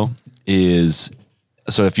altitude, though, is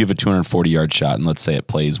so if you have a 240-yard shot and let's say it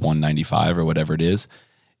plays 195 or whatever it is,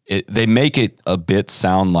 they make it a bit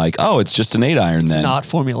sound like, oh, it's just an 8-iron then. Not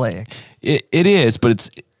formulaic. It is, but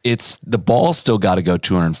it's the ball's still got to go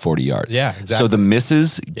 240 yards. Yeah, exactly. So the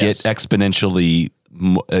misses get Yes. exponentially,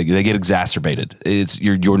 they get exacerbated. It's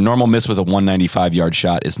your normal miss with a 195-yard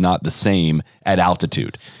shot is not the same at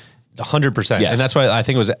altitude. 100%. Yes. And that's why I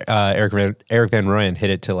think it was Eric Van Rooyen hit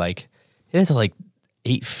it to like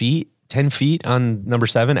 8 feet, 10 feet on number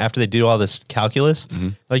 7 after they do all this calculus.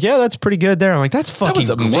 Like, yeah, that's pretty good there. I'm like, that's fucking was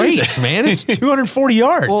great, amazing. man. It's 240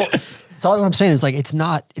 yards. Well, that's all I'm saying is like it's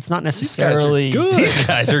not necessarily These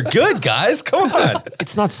guys are good, guys. Come on.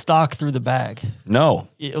 it's not stock through the bag. No.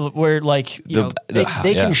 Where like they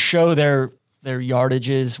yeah. can show their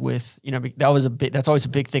yardages with that's always a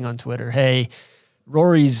big thing on Twitter. Hey,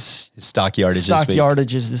 Rory's His stock yardage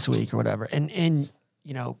yardages this week or whatever, and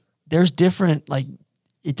there's different, like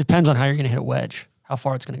it depends on how you're going to hit a wedge, how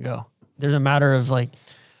far it's going to go. There's a matter of like,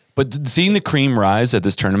 But seeing the cream rise at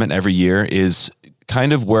this tournament every year is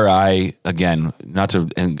kind of where I, again, not to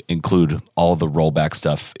include all the rollback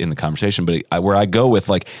stuff in the conversation, but where I go with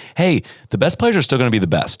like, hey, the best players are still going to be the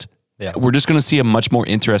best. Yeah. We're just going to see a much more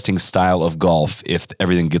interesting style of golf if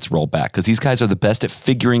everything gets rolled back, because these guys are the best at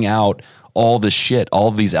figuring out all this shit, all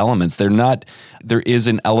of these elements. There is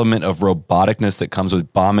an element of roboticness that comes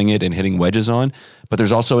with bombing it and hitting wedges on, but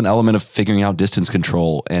there's also an element of figuring out distance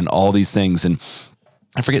control and all these things. And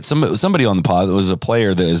I forget somebody on the pod that was a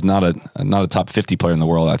player that is not a top 50 player in the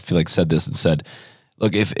world. I feel like said this and said,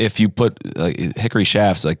 look, if you put Hickory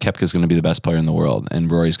shafts, like Koepka's going to be the best player in the world, and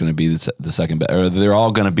Rory's going to be the second best, or they're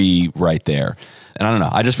all going to be right there. And I don't know.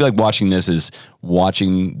 I just feel like watching this is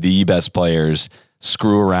watching the best players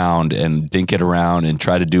screw around and dink it around and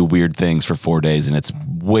try to do weird things for 4 days, and it's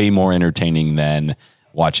way more entertaining than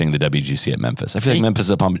watching the WGC at Memphis. I feel like Memphis is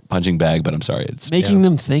a punching bag, but I'm sorry. It's making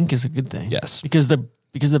them think is a good thing. Yes. Because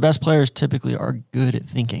the best players typically are good at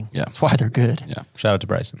thinking. Yeah. That's why they're good. Yeah. Shout out to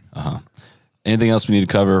Bryson. Anything else we need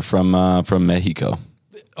to cover from Mexico?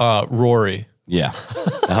 Rory. Yeah.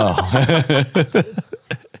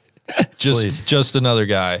 Just another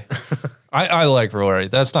guy. I like Rory.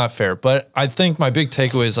 That's not fair. But I think my big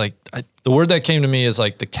takeaway is like the word that came to me is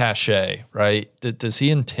like the cachet, right? Does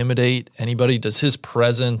he intimidate anybody? Does his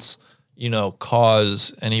presence,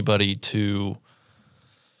 cause anybody to,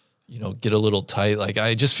 get a little tight? Like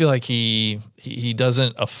I just feel like he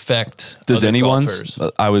doesn't affect. Does other anyone's?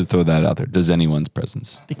 golfers. I would throw that out there. Does anyone's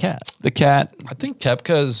presence? The cat. The cat I think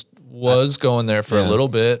Koepka was going there for a little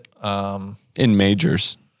bit. in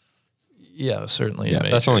majors. Yeah, certainly. Yeah, in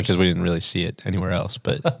That's only majors. because we didn't really see it anywhere else.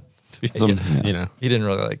 But, Yeah. He didn't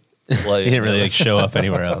really like play. he didn't really show up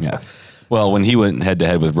anywhere else. Yeah. Well, when he went head to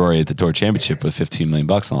head with Rory at the Tour Championship with $15 million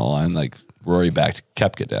on the line, like Rory backed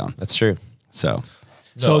Koepka down. That's true. So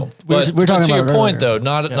So we're but talking to your about it point earlier. though,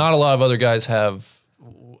 not a lot of other guys have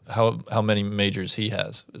how many majors he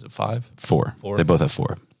has. Is it 5? 4. Four? They both have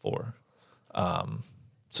 4. 4.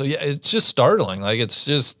 So yeah, it's just startling. Like it's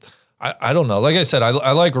just I don't know. Like I said,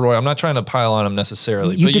 I like Roy. I'm not trying to pile on him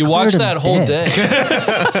necessarily, You but you watch declared him that whole dead.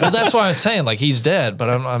 day. Well, that's why I'm saying like he's dead, but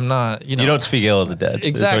I'm not. You don't speak ill of the dead.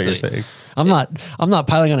 Exactly. Is what you're saying. I'm not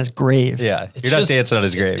piling on his grave. Yeah, It's you're not just- dancing on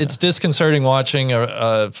his grave. It's disconcerting watching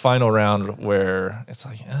a final round where it's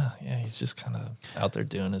like, yeah, he's just kind of out there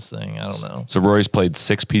doing his thing. I don't know. So Rory's played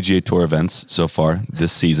 6 PGA Tour events so far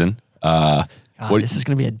this season. God, this is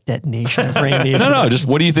going to be a detonation of Randy. No. Just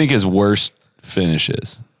what do you think his worst finish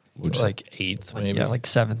is? Like 8th, maybe. Yeah, like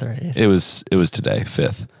 7th or 8th. It was today,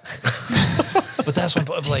 5th. But that's when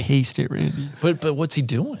I'm like, Taste it, Randy. but what's he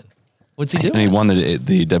doing? What's he doing? And he won the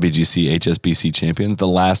WGC HSBC champion. The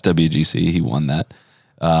last WGC, he won that.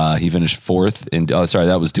 He finished 4th in. Oh, sorry,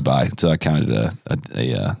 that was Dubai. So I counted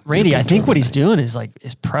a Randy, I think what he's doing is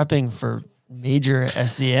prepping for major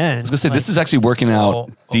SCN. I was gonna say this is actually working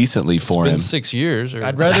out decently for It's him. been 6 years. Or,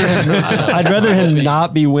 I'd rather him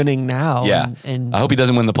not be winning now. Yeah, and I hope he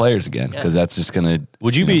doesn't win the Players again because that's just gonna.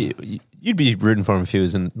 Would you'd be rooting for him if he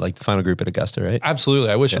was in like the final group at Augusta, right?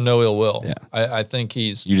 Absolutely. I wish him no ill will. Yeah. I think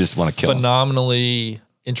he's You just wanna kill him. phenomenally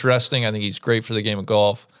interesting. I think he's great for the game of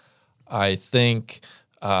golf. I think,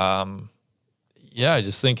 I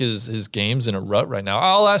just think his game's in a rut right now.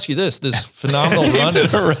 I'll ask you this phenomenal run.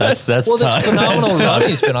 That's Well, this tough. phenomenal run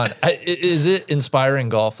he's been on. Is it inspiring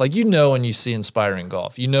golf? Like, when you see inspiring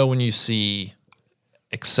golf, when you see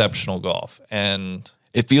exceptional golf. And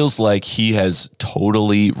It feels like he has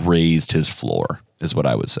totally raised his floor, is what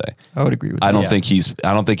I would say. I would agree with that. I don't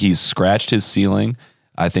think he's scratched his ceiling.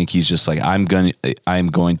 I think he's just like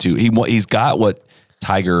he's got what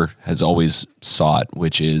Tiger has always sought,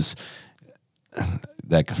 which is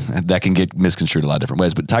that can get misconstrued a lot of different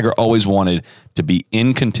ways. But Tiger always wanted to be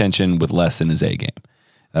in contention with less than his A game.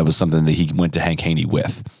 That was something that he went to Hank Haney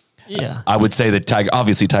with. Yeah. I would say that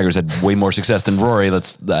Tiger's had way more success than Rory. I'm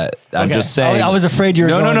Okay. just saying. I was afraid you were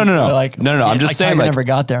No. Like, No. I'm just saying. Tiger Like, never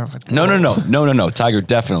got there. I was like, No. Tiger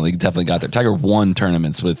definitely got there. Tiger won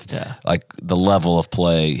tournaments with like the level of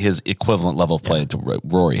play, his equivalent level of play to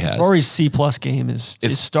Rory has. Rory's C+ game is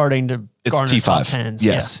starting to It's garner T5. top 10s.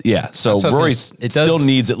 Yes. Yeah. So That's what I was Rory gonna say. It still does-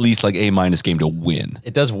 needs at least like A- game to win.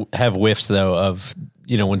 It does have whiffs though of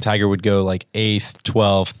when Tiger would go like 8th,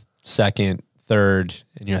 12th, 2nd, 3rd,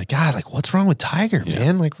 and you're like, God, like what's wrong with Tiger,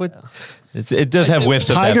 man? Like what? It does have whiffs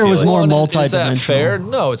of that Tiger was feeling. more Well, Is that multi-dimensional. fair?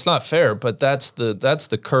 No, it's not fair. But that's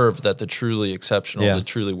the curve that the truly exceptional, Yeah. the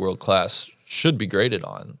truly world class should be graded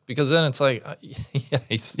on. Because then it's like,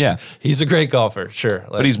 Yeah. he's a great golfer, sure.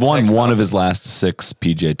 But he's won one of his last 6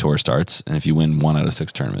 PGA Tour starts, and if you win 1 out of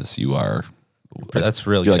 6 tournaments, you are That's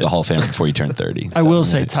really you're like good. a Hall of Famer before you turn 30. I So, will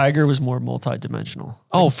say Tiger was more multi-dimensional.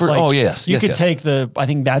 yes. You yes, could yes. take I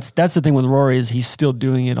think that's the thing with Rory is he's still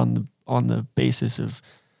doing it on the basis of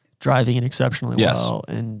driving it exceptionally Yes. well.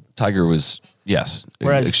 And Tiger was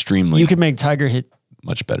whereas extremely you could make Tiger hit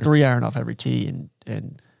much better. 3-iron off every tee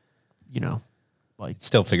and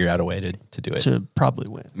Still figure out a way to do it. to probably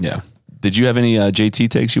win. Yeah. Did you have any JT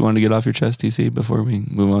takes you wanted to get off your chest, TC, before we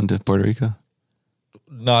move on to Puerto Rico?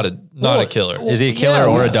 not a killer. Is he a killer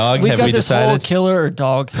or a dog? We've Have got we this whole decided? killer or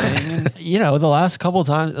dog thing. And, the last couple of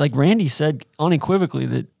times, like Randy said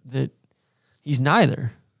unequivocally that he's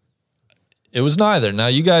neither. It was neither. Now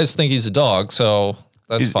you guys think he's a dog, so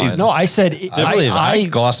that's fine. No, I said I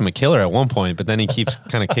glossed him a killer at one point, but then he keeps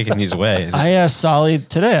kind of kicking these away. And I asked Solly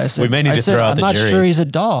today. I said We may need I to said, throw out I'm the not jury. sure he's a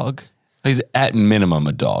dog. He's at minimum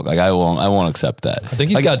a dog. Like I won't accept that. I think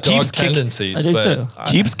he's like, got dog keeps tendencies. I do but too.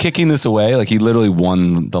 keeps kicking this away. Like he literally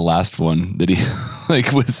won the last one that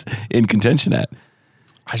he was in contention at.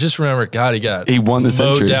 I just remember, God, He won the mowed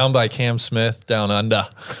century. down by Cam Smith down under.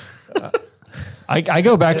 I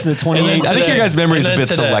go back to the 2018. I think your guys' memory is a And then bit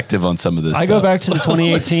today. selective on some of this. I go back to the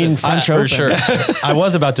 2018 French for Open. sure. I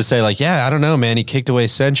was about to say, like, I don't know, man. He kicked away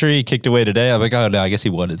Century. He kicked away today. I'm like, oh, no, I guess he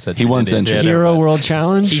won at Century. He won didn't Century. Hero World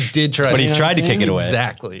Challenge. He did try, But he tried to kick it away.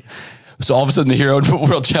 Exactly. So all of a sudden, the Hero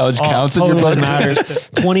World Challenge counts in your totally book. matters.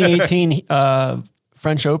 2018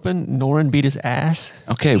 French Open. Noren beat his ass.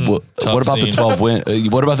 Okay, what tough about the scene. 12 wins?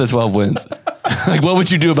 What about the 12 wins? Like, what would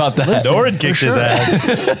you do about that? Noren kicked his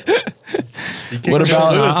ass. What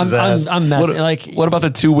about Lewis's ass. I'm messing. what about the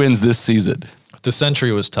 2 wins this season? The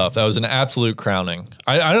Century was tough. That was an absolute crowning.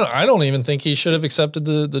 I don't even think he should have accepted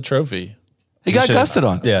the trophy. He got should- gusted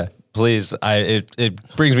on. Yeah, please.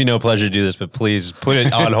 It brings me no pleasure to do this, but please put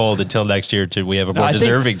it on hold until next year till we have a more I think-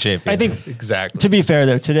 deserving champion. I think Exactly. to be fair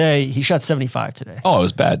though, today he shot 75 today. Oh, it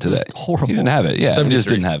was bad today. horrible. He didn't have it. Yeah, he just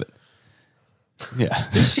 73. didn't have it. Yeah.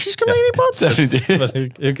 She's gonna make any buts.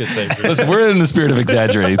 73. It could say. Listen, we're in the spirit of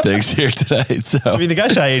exaggerating things here tonight. So I mean, the guy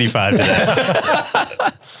shot 85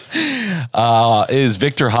 today. it is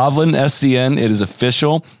Victor Hovland, SCN. It is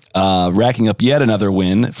official. racking up yet another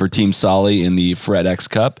win for Team Solly in the Fred X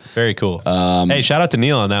Cup. Very cool. Hey, shout out to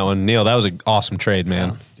Neil on that one. Neil, that was an awesome trade,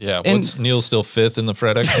 man. Yeah, what's Neil's still 5th in the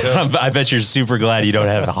Fred X Cup? I bet you're super glad you don't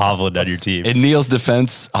have Hovland on your team. In Neil's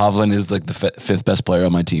defense, Hovland is like the 5th best player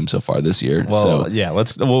on my team so far this year. Well, so yeah,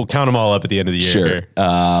 we'll count them all up at the end of the year. Sure. Here.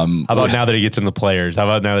 How about now that he gets in the players? How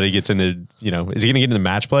about now that he gets into, is he going to get into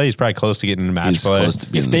match play? He's probably close to getting into match He's play. close to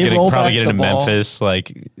being If in they the- roll Probably back get the into ball- Memphis.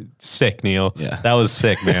 Like, sick, Neil. Yeah. That was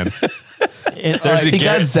sick, man. He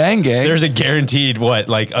got Zangang. There's a guaranteed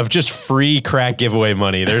of just free crack giveaway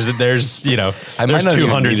money. There's I there's might not even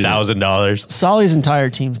 $200,000. Solly's entire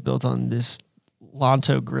team's built on this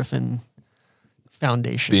Lonto Griffin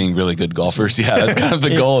foundation. being really good golfers. Yeah, that's kind of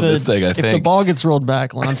the goal of this thing, I If the think. ball gets rolled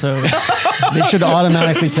back, Lonto, they should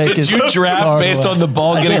automatically take his. You draft card based away. on the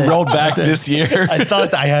ball getting rolled back this year. I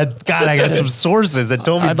thought I got some sources that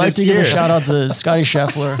told me I'd like this to year. give a shout out to Scotty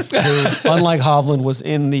Scheffler, who, unlike Hovland, was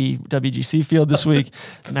in the WGC field this week.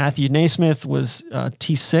 Matthew Naismith was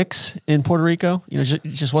T6 in Puerto Rico. It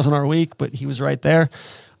just wasn't our week, but he was right there.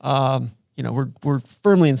 We're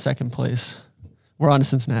firmly in second place. We're on to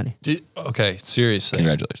Cincinnati. Okay, seriously.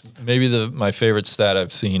 Congratulations. Maybe my favorite stat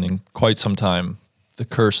I've seen in quite some time, the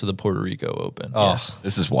curse of the Puerto Rico Open. Oh, Yes.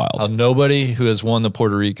 This is wild. Nobody who has won the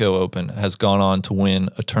Puerto Rico Open has gone on to win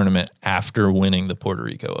a tournament after winning the Puerto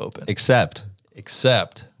Rico Open. except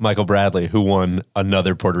Except, Michael Bradley, who won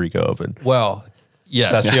another Puerto Rico Open. well,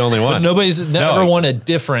 yes. That's the only one. But nobody's never won a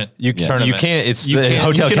different tournament. You can't. It's You the can't-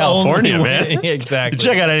 Hotel you can only California, win- man. Exactly.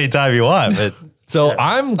 You check out any time you want, but So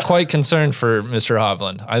I'm quite concerned for Mr.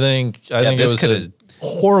 Hovland. I think it this was could've- a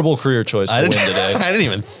horrible career choice to I win didn't. today. I didn't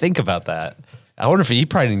even think about that. I wonder if he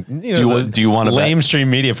probably. Do you want to bet? lamestream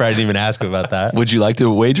media probably didn't even ask him about that Would you like to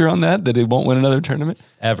wager on that he won't win another tournament?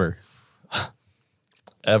 ever.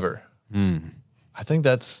 Ever. I think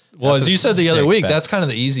as you said the other sick week, bet. that's kind of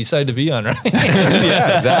the easy side to be on, right?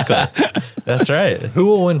 Yeah, exactly. That's right. Who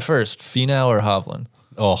will win first, Finau or Hovland?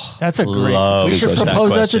 Oh, That's a great. love We should that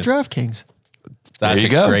propose that to question. DraftKings. That's you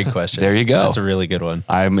a go. great question. There you go. That's a really good one.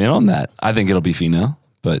 I'm in on that. I think it'll be Finau,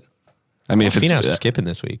 but I mean, if it's Finau's skipping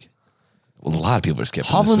this week. well, a lot of people are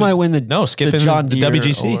skipping. this Hovland week. might win the skipping John the Deere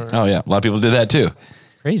WGC. or- Oh yeah, a lot of people did that too.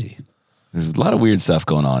 Crazy. There's a lot of weird stuff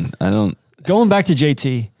going on. I don't. Going back to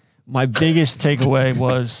JT, my biggest takeaway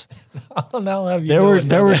was Now have you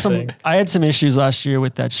there were some. I had some issues last year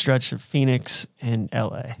with that stretch of Phoenix and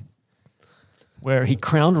LA, where he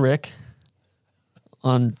crowned Rick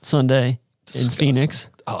on Sunday in Phoenix,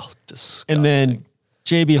 disgusting. and then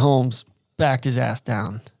JB Holmes backed his ass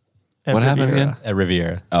down. at What happened Riviera. again? At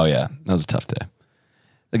Riviera. Oh yeah, that was a tough day.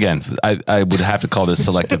 Again, I would have to call this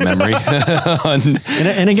selective memory. On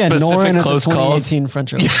And again, specific Noren at the close calls. 2018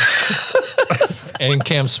 French Open. And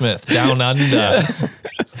Cam Smith down under.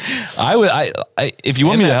 I if you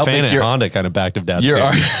want And me to that help fan make at your Honda kind of backed him down. your too.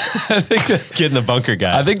 I think that, Getting the bunker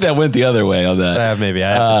guy. I think that went the other way on that. Maybe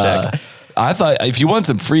I have to check. I thought if you want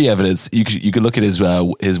some free evidence, you could look at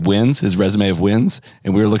his wins, his resume of wins,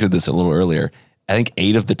 and we were looking at this a little earlier. I think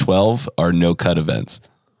 8 of the 12 are no cut events.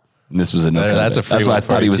 And this was a no cut. That's a event. free That's why I one for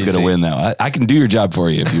thought he was going to TC. win that. I can do your job for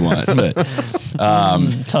you if you want. But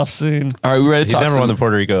Tough soon. all right, we ready to He's talk never won some- the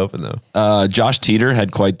Puerto Rico Open though. Josh Teeter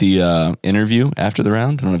had quite the interview after the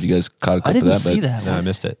round. I don't know if you guys caught a clip I didn't of that. see but that. No, I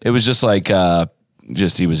missed it. It was just like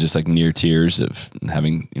he was just like near tears of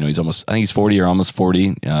having, he's almost, I think he's 40 or almost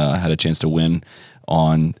 40, had a chance to win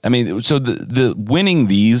on, I mean, so the winning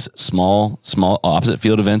these small opposite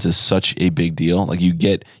field events is such a big deal. Like you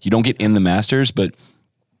don't get in the Masters, but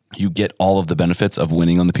you get all of the benefits of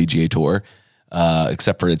winning on the PGA Tour.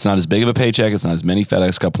 Except for it's not as big of a paycheck. It's not as many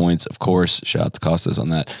FedEx Cup points. Of course, shout out to Costas on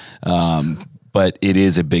that. But it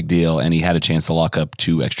is a big deal, and he had a chance to lock up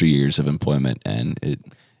 2 extra years of employment, and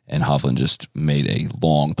Hovland just made a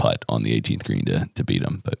long putt on the 18th green to beat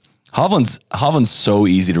him. But Hovland's so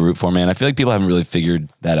easy to root for, man. I feel like people haven't really figured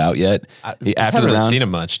that out yet. After the haven't really round, seen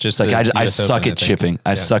him much. Just like the I US suck Open, at think. chipping.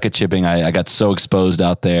 I Yeah. suck at chipping. I got so exposed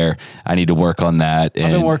out there. I need to work on that.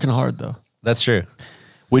 I've been working hard though. That's true.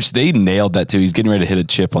 Which they nailed that too. He's getting ready to hit a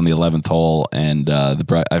chip on the 11th hole, and I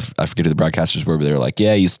forget who the broadcasters were, but they were like,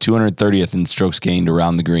 "Yeah, he's 230th in strokes gained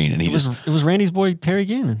around the green," and It was Randy's boy Terry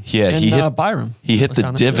Gannon. Yeah, and, he hit Byram. He hit was the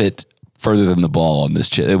down there, too. divot further than the ball on this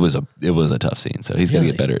chip. It was a tough scene, so he's got to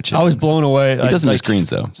get better at chipping. I was blown away. He doesn't miss greens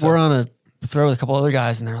though. So. We're on a throw with a couple other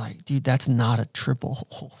guys, and they're like, "Dude, that's not a triple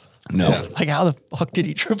hole." No, Like, how the fuck did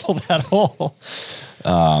he triple that hole?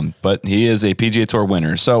 but he is a PGA Tour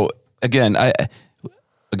winner. So again,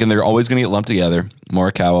 they're always going to get lumped together: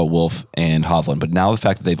 Morikawa, Wolf, and Hovland. But now the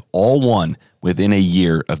fact that they've all won within a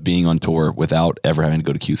year of being on tour without ever having to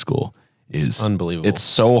go to Q school is Unbelievable. It's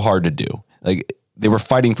so hard to do. Like they were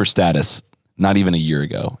fighting for status not even a year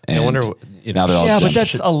ago. And I wonder, now they're all Yeah, but jumped.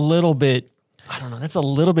 that's a little bit. I don't know. That's a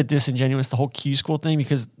little bit disingenuous, the whole Q School thing,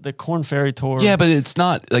 because the Corn Ferry Tour. Yeah, but it's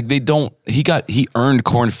not like they don't. He earned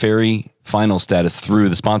Corn Ferry final status through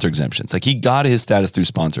the sponsor exemptions. Like he got his status through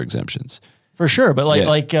sponsor exemptions. For sure, but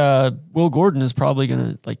Yeah. Will Gordon is probably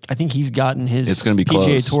gonna I think he's gotten his It's gonna be PGA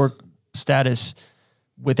close. Tour status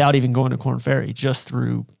without even going to Corn Ferry, just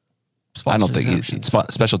through sponsor I don't think exemptions.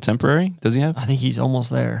 special temporary. Does he have? I think he's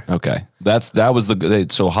almost there. Okay, that was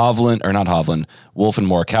so Hovland or not Hovland, Wolf and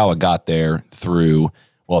Morikawa got there through.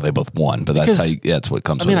 Well, they both won, but Because, that's what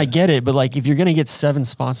comes. I mean, with I it. get it, but if you're gonna get 7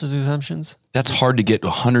 sponsors exemptions, That's hard to get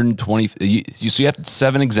 120. So you have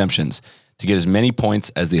 7 exemptions to get as many points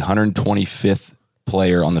as the 125th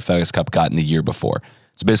player on the FedEx Cup got in the year before.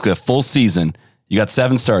 So basically, a full season. You got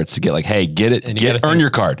 7 starts to get hey, get it, And you gotta earn think- your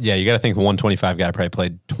card. Yeah, you got to think the 125 guy probably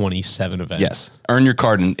played 27 events. Yes, earn your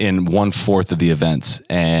card in 1/4 of the events,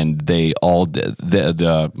 and they all did.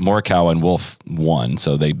 The Morikawa and Wolf won,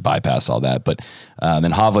 so they bypassed all that. But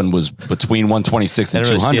then Hovland was between 126th I and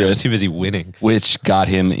didn't really see it. I 200, was too busy winning. which got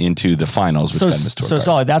him into the finals. Which so got him his tour card.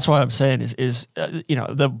 solid. That's what I'm saying is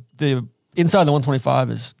the inside the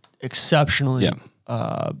 125 is exceptionally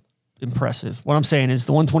impressive. What I'm saying is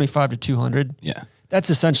the 125 to 200. Yeah. That's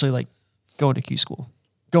essentially going to Q School,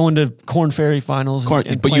 going to Corn Ferry finals. But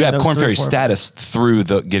you playing have those Corn 3 or Ferry 4 status through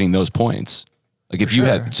getting those points. Like if you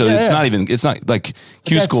sure. had, so Yeah, it's yeah. it's not like But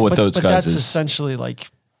Q that's- School with those but guys that's is. essentially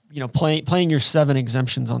playing your 7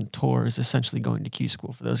 exemptions on tour is essentially going to Q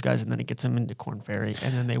School for those guys, and then it gets them into Corn Ferry,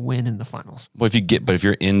 and then they win in the finals. Well, if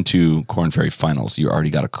you're into Corn Ferry finals, you already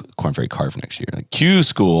got a Corn Ferry card for next year. Like Q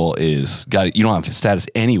School you don't have status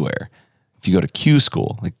anywhere. If you go to Q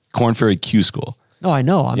School, like Corn Ferry Q School. No, I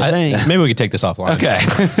know. I'm saying. Maybe we could take this offline. Okay.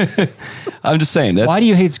 I'm just saying that's Why do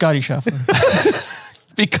you hate Scotty Scheffler?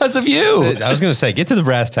 because of you. I was going to say, get to the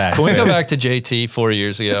brass tacks. Can we go man. back to JT 4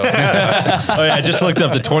 years ago? Oh, yeah, I just looked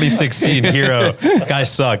up the 2016 hero. Guy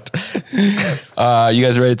sucked. You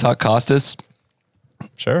guys ready to talk Costas?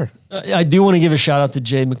 Sure. I do want to give a shout out to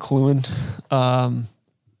Jay McLuhan.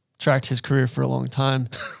 Tracked his career for a long time.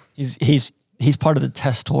 He's part of the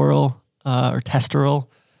Testoral.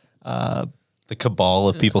 The cabal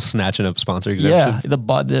of people snatching up sponsor Yeah,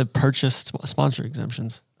 exemptions. the purchased sponsor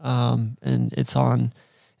exemptions. And it's on,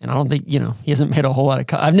 and I don't think, he hasn't made a whole lot of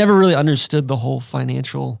I've never really understood the whole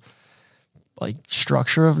financial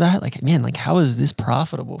structure of that. How is this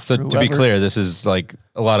profitable for So to be whoever? clear, this is a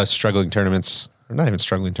lot of struggling tournaments, or not even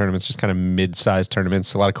struggling tournaments, just kind of mid-sized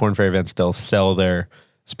tournaments. A lot of Corn Ferry events, they'll sell their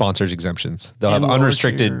sponsors exemptions. They'll And have lower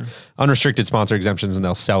unrestricted sponsor exemptions, and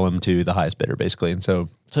they'll sell them to the highest bidder, basically. And so,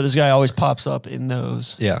 So this guy always pops up in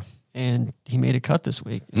those. yeah. And he made a cut this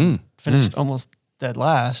week. Finished almost dead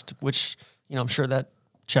last, which, I'm sure that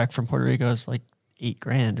check from Puerto Rico is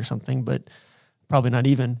 $8,000 or something, but probably not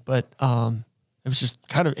even. But it was just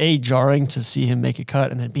kind of jarring to see him make a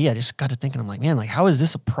cut, and then B, I just got to thinking, I'm like, man, how is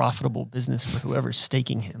this a profitable business for whoever's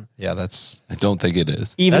staking him? Yeah, that's... I don't think it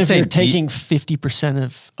is. Even That's if a you're deep- taking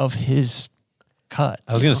 50% of his cut.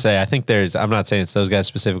 I was going to say, I think I'm not saying it's those guys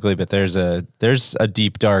specifically, but there's a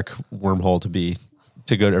deep, dark wormhole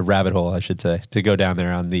to go to a rabbit hole, I should say, to go down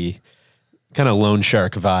there on the kind of loan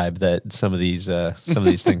shark vibe that some of these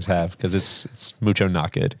things have, because it's mucho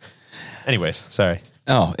not good. Anyways, sorry.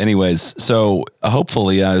 Oh, anyways, so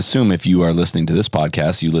hopefully, I assume if you are listening to this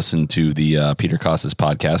podcast, you listened to the Peter Costas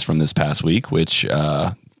podcast from this past week, which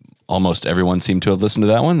almost everyone seemed to have listened to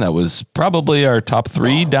that one. That was probably our top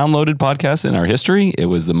 3 downloaded podcasts in our history. It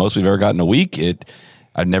was the most we've ever gotten a week.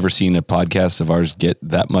 I've never seen a podcast of ours get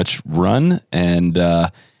that much run, and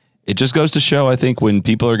it just goes to show, I think, when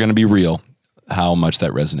people are going to be real, how much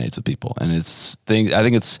that resonates with people. And I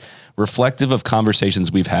think it's reflective of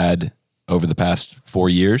conversations we've had over the past 4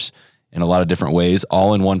 years in a lot of different ways,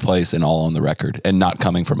 all in one place and all on the record, and not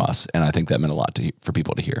coming from us. And I think that meant a lot for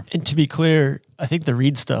people to hear. And to be clear, I think the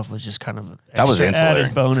Reed stuff was just kind of That was extra ancillary.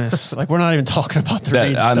 added bonus. We're not even talking about the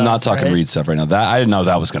Reed stuff. I'm not talking right? Reed stuff right now. That I didn't know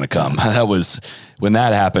that was going to come. That was when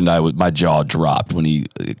that happened. My jaw dropped when he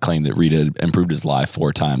claimed that Reed had improved his life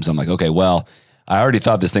 4 times. I'm like, okay, well, I already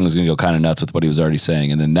thought this thing was going to go kind of nuts with what he was already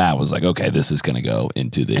saying, and then that was like, okay, this is going to go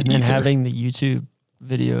into the. And then ether. having the YouTube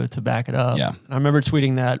video to back it up. Yeah. I remember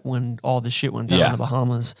tweeting that when all the shit went down Yeah. in the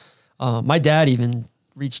Bahamas. My dad even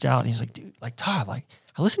reached out and he's like, dude, Todd, I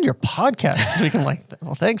listened to your podcast this week. I'm like,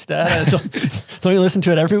 well, thanks, Dad. Don't you listen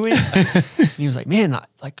to it every week? And he was like, man, a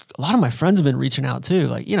lot of my friends have been reaching out too.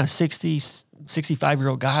 60,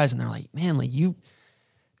 65-year-old guys. And they're like, man,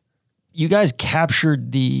 you guys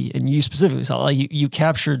captured and you specifically saw, like you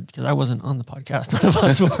captured, because I wasn't on the podcast, none of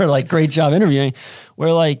us were like, great job interviewing,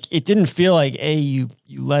 where like it didn't feel like you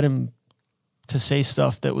let him to say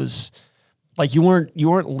stuff that was like you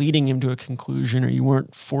weren't leading him to a conclusion, or you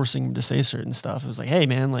weren't forcing him to say certain stuff. It was like, hey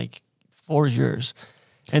man, like floor is yours.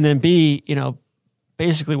 And then B,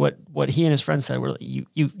 basically what he and his friends said were like,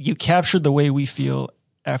 you captured the way we feel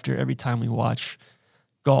after every time we watch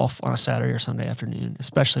golf on a Saturday or Sunday afternoon,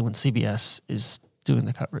 especially when CBS is doing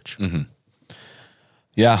the coverage. Mm-hmm.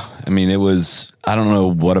 Yeah. I mean, I don't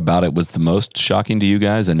know what about it was the most shocking to you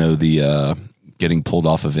guys. I know the getting pulled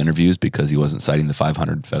off of interviews because he wasn't citing the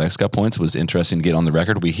 500 FedEx Cup points was interesting to get on the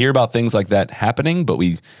record. We hear about things like that happening, but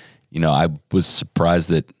I was surprised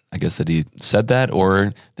that he said that,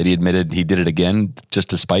 or that he admitted he did it again just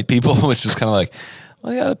to spite people, which is kind of like,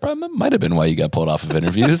 well, yeah, that probably might have been why you got pulled off of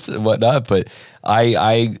interviews and whatnot. But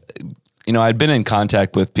I'd been in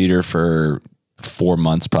contact with Peter for 4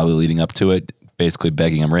 months, probably leading up to it, basically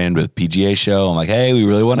begging him, ran with PGA show. I'm like, hey, we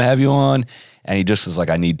really want to have you on. And he just was like,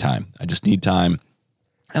 I need time. I just need time.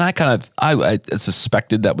 And I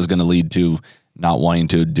suspected that was going to lead to not wanting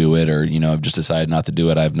to do it, or, I've just decided not to do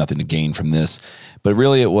it. I have nothing to gain from this. But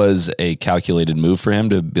really it was a calculated move for him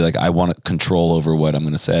to be like, I want control over what I'm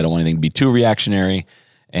going to say. I don't want anything to be too reactionary.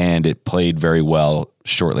 And it played very well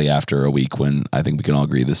shortly after a week when I think we can all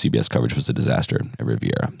agree the CBS coverage was a disaster at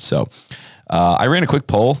Riviera. So I ran a quick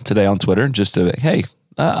poll today on Twitter just to, hey,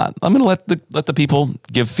 I'm going to let the people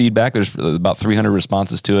give feedback. There's about 300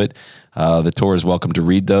 responses to it. The tour is welcome to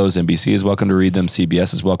read those. NBC is welcome to read them.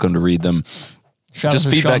 CBS is welcome to read them. Shout out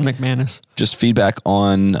to Sean McManus. Just feedback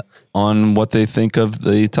on what they think of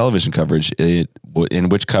the television coverage.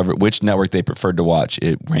 Which network they preferred to watch.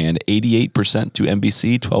 It ran 88% to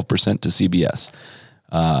NBC, 12% to CBS.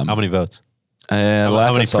 How many votes?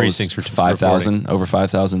 How many precincts were 5,000, over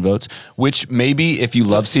 5,000 votes. Which maybe if you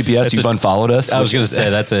love CBS, you've unfollowed us. I was going to say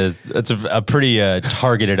that's a pretty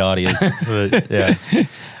targeted audience. But, yeah.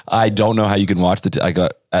 I don't know how you can watch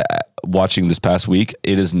watching this past week.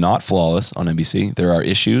 It is not flawless on NBC. There are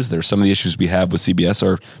issues. Some of the issues we have with CBS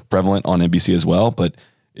are prevalent on NBC as well, but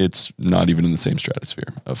it's not even in the same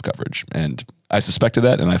stratosphere of coverage. And I suspected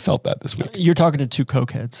that, and I felt that this week. You're talking to two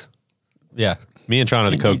Coke heads. Yeah. Me and Tron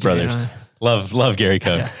are the Coke brothers. Love Gary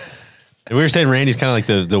Coke. Yeah. And we were saying Randy's kind of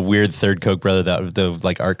like the weird third Coke brother, the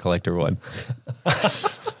like art collector one.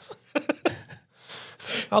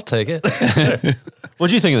 I'll take it. Sure. What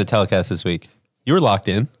did you think of the telecast this week? You were locked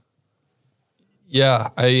in. Yeah,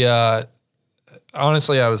 I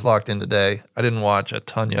honestly was locked in today. I didn't watch a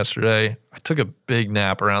ton yesterday. I took a big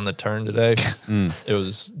nap around the turn today. It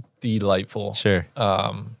was delightful. Sure.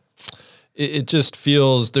 It just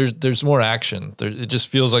feels there's more action. It just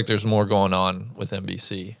feels like there's more going on with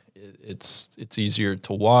NBC. It's easier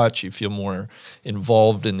to watch. You feel more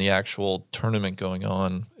involved in the actual tournament going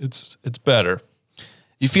on. It's better.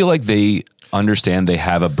 You feel like they understand they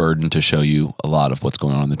have a burden to show you a lot of what's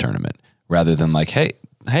going on in the tournament, rather than like, hey,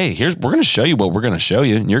 we're going to show you what we're going to show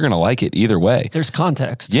you, and you're going to like it either way. There's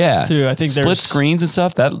context. Yeah. Too. I think split screens and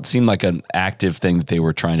stuff, that seemed like an active thing that they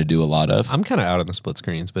were trying to do a lot of. I'm kind of out on the split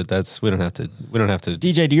screens, but we don't have to.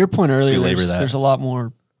 DJ, to your point earlier, there's a lot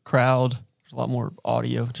more crowd. There's a lot more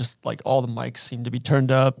audio. Just like all the mics seem to be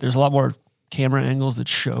turned up. There's a lot more camera angles that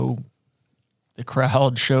show the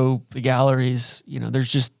crowd, show the galleries. There's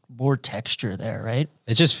just more texture there, right?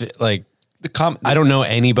 It's just like I don't know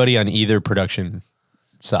anybody on either production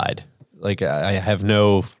side. Like I have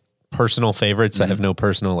no personal favorites. I have no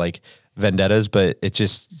personal like vendettas, but it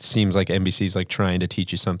just seems like NBC's like trying to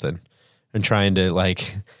teach you something and trying to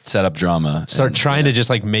like set up drama. Start trying to just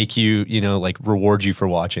like make you, like reward you for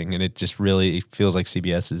watching. And it just really feels like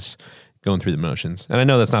CBS is going through the motions. And I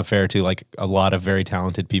know that's not fair to like a lot of very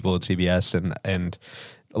talented people at CBS and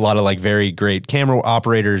a lot of like very great camera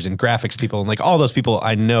operators and graphics people. And like all those people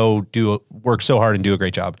I know work so hard and do a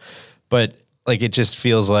great job. But like, it just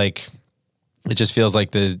feels like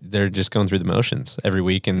they're just going through the motions every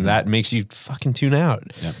week. And that makes you fucking tune out.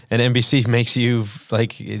 Yep. And NBC makes you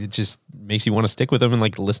like, it just makes you want to stick with them and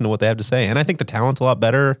like listen to what they have to say. And I think the talent's a lot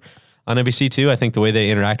better on NBC too. I think the way they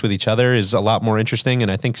interact with each other is a lot more interesting.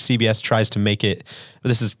 And I think CBS tries to make it,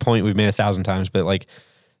 this is a point we've made 1,000 times, but like,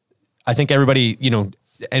 I think everybody,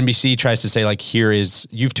 NBC tries to say like,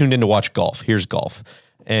 you've tuned in to watch golf. Here's golf.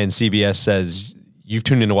 And CBS says, you've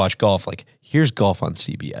tuned in to watch golf. Like, here's golf on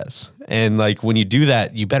CBS. And like, when you do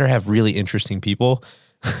that, you better have really interesting people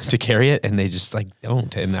to carry it. And they just like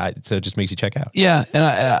don't. And so it just makes you check out. Yeah.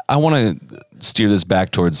 And I want to steer this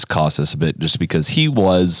back towards Costas a bit, just because he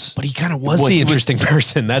was, but he kind of was the interesting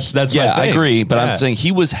person. That's yeah, my thing. I agree. But I'm saying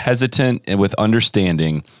he was hesitant and with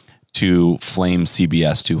understanding to flame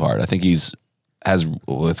CBS too hard. I think he's, has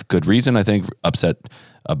with good reason, I think, upset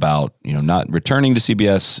about, not returning to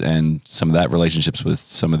CBS and some of that relationships with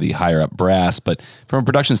some of the higher up brass. But from a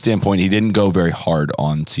production standpoint, he didn't go very hard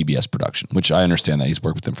on CBS production, which I understand that he's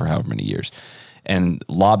worked with them for however many years, and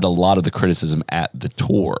lobbed a lot of the criticism at the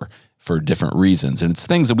tour for different reasons. And it's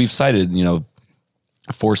things that we've cited,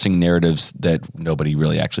 forcing narratives that nobody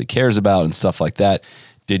really actually cares about and stuff like that.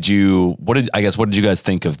 What did you guys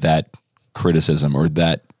think of that criticism or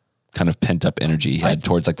that kind of pent up energy he had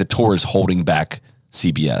towards like the tours holding back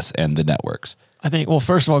CBS and the networks? I think, well,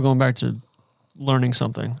 first of all, going back to learning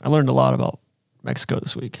something, I learned a lot about Mexico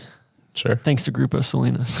this week. Sure. Thanks to Grupo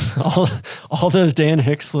Salinas. all those Dan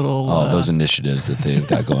Hicks little... those initiatives that they've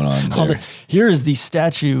got going on there. Here is the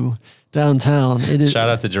statue downtown. It is, Shout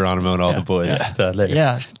out to Geronimo and all the boys.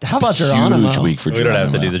 Yeah. How about Geronimo? Huge week for We Geronimo.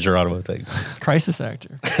 don't have to do the Geronimo thing. Crisis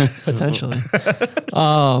actor, potentially.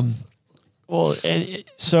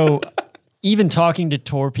 So even talking to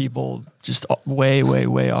tour people just way, way,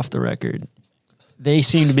 way off the record, they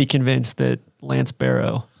seem to be convinced that Lance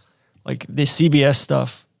Barrow, like the CBS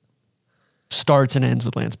stuff, starts and ends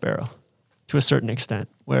with Lance Barrow to a certain extent,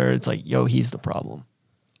 where it's like, yo, he's the problem.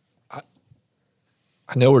 I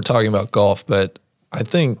know we're talking about golf, but I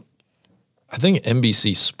think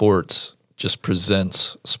NBC Sports just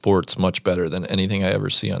presents sports much better than anything I ever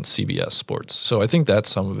see on CBS Sports. So I think that's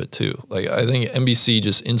some of it too. Like I think NBC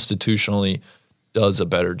just institutionally does a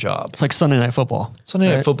better job. It's like Sunday Night Football.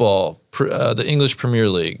 Sunday Night Football, the English Premier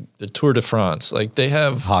League, the Tour de France. Like they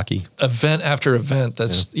have Hockey. event after event.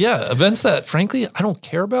 That's events that frankly I don't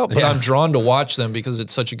care about, but I'm drawn to watch them because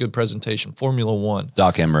it's such a good presentation. Formula One,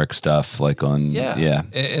 Doc Emmerich stuff, like on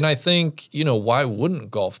And I think why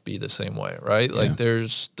wouldn't golf be the same way, right? Like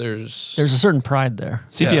there's a certain pride there.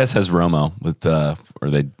 CBS has Romo with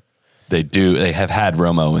they have had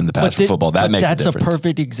Romo in the past for football. That makes a difference. That's a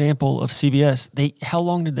perfect example of CBS. How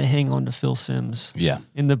long did they hang on to Phil Simms?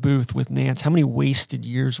 In the booth with Nance. How many wasted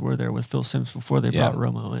years were there with Phil Simms before they brought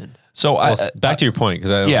Romo in? So back to your point,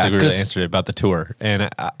 because I don't think we really answered it about the tour, and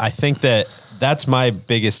I think that's my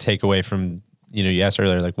biggest takeaway from you asked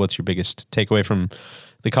earlier, like what's your biggest takeaway from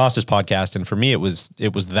the Costas podcast, and for me it was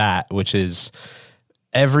that, which is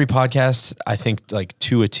every podcast I think like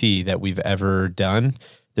to a T that we've ever done.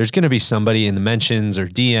 There's going to be somebody in the mentions or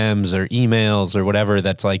DMs or emails or whatever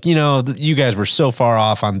that's like, you guys were so far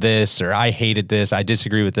off on this, or I hated this, I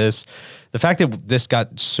disagree with this. The fact that this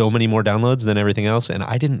got so many more downloads than everything else, and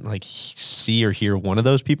I didn't like see or hear one of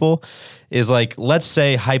those people, is like, let's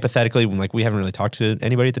say hypothetically, when like we haven't really talked to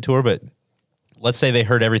anybody at the tour, but let's say they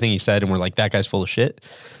heard everything he said and were like, that guy's full of shit.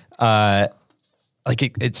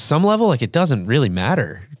 Like at some level, like it doesn't really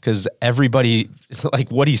matter because everybody, like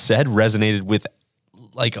what he said resonated with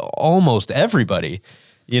like almost everybody,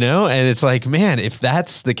 and it's like, man, if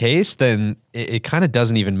that's the case, then it kind of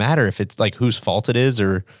doesn't even matter if it's like whose fault it is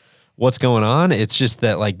or what's going on. It's just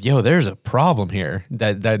that like, there's a problem here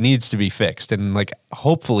that needs to be fixed. And like,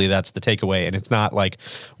 hopefully that's the takeaway. And it's not like,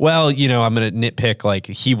 well, I'm going to nitpick, like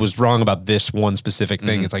he was wrong about this one specific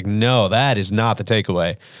thing. Mm-hmm. It's like, no, that is not the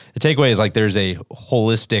takeaway. The takeaway is like, there's a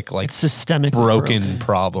holistic, like systemic broken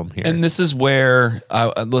problem here. And this is where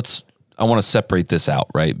I want to separate this out,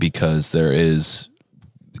 right? Because there is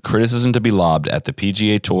criticism to be lobbed at the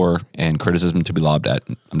PGA Tour and criticism to be lobbed at,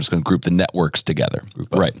 I'm just going to group the networks together.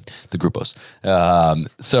 Right. The grupos.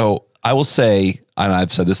 So I will say, and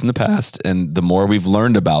I've said this in the past, and the more we've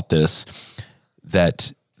learned about this,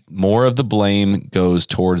 that more of the blame goes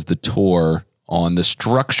towards the tour on the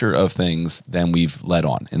structure of things than we've led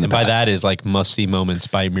on in the past. By that is like must-see moments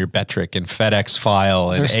by Mir Betrick and FedEx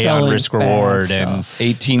File and Aon Risk Reward and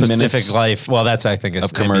 18 Pacific minutes Life. Well, that's I think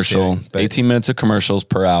of commercial, 18 minutes of commercials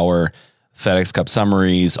per hour, FedEx Cup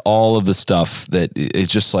summaries, all of the stuff that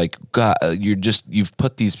it's just like, God, you've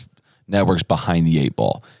put these networks behind the eight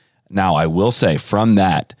ball. Now, I will say from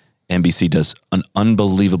that, NBC does an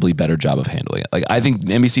unbelievably better job of handling it. Like I think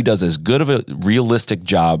NBC does as good of a realistic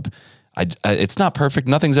job. It's not perfect.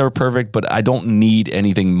 Nothing's ever perfect, but I don't need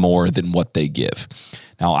anything more than what they give.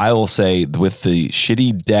 Now, I will say with the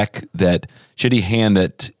shitty hand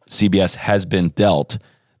that CBS has been dealt,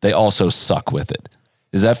 they also suck with it.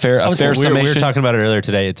 Is that fair? A fair summation? We were talking about it earlier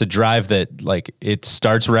today. It's a drive that like it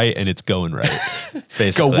starts right and it's going right.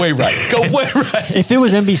 Basically. Go way right. If it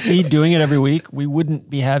was NBC doing it every week, we wouldn't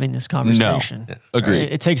be having this conversation. No, agreed.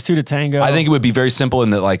 Right? It takes two to tango. I think it would be very simple in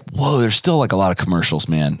that, like, whoa, there's still like a lot of commercials,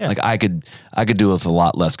 man. Yeah. Like I could do with a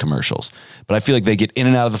lot less commercials, but I feel like they get in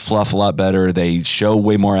and out of the fluff a lot better. They show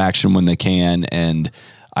way more action when they can, and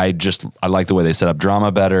I like the way they set up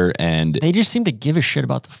drama better, and They just seem to give a shit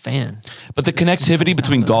about the fan. but the connectivity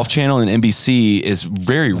between Golf Channel and NBC is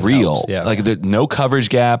very real. helps, yeah. Like no coverage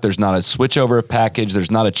gap. There's not a switchover package.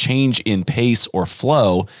 There's not a change in pace or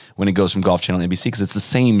flow when it goes from Golf Channel to NBC because it's the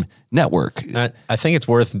same network. I think it's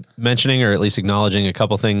worth mentioning or at least acknowledging a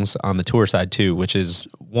couple things on the tour side too, which is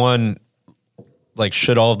one, like,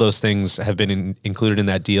 should all of those things have been included in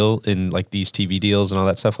that deal, in like these TV deals and all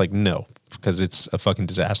that stuff? Like, no, because it's a fucking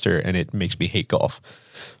disaster and it makes me hate golf.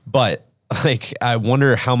 But like, I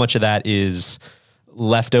wonder how much of that is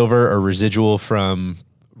leftover or residual from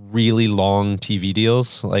really long TV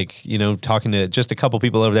deals. Like, you know, talking to just a couple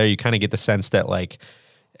people over there, you kind of get the sense that like,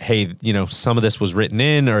 hey, you know, some of this was written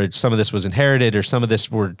in, or some of this was inherited, or some of this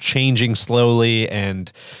were changing slowly.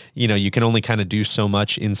 And, you know, you can only kind of do so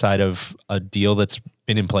much inside of a deal that's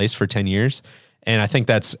been in place for 10 years. And I think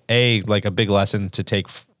that's like a big lesson to take,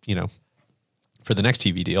 you know, for the next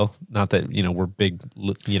TV deal. Not that, you know, we're big,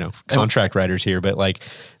 you know, contract writers here, but like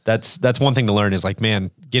that's one thing to learn is like, man,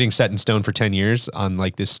 getting set in stone for 10 years on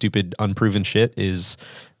like this stupid unproven shit is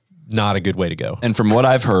not a good way to go. And from what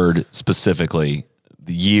I've heard specifically,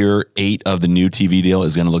 the year 8 of the new TV deal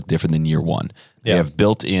is going to look different than year 1. They have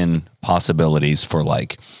built-in possibilities for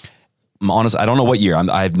like, I'm honest, I don't know what year.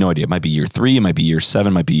 I have no idea. It might be year 3, it might be year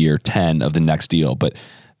 7, it might be year 10 of the next deal, but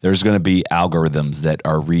there's going to be algorithms that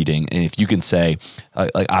are reading. And if you can say,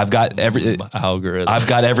 like, I've got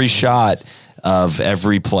every shot of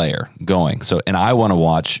every player going. So, and I want to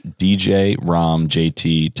watch DJ, Rahm,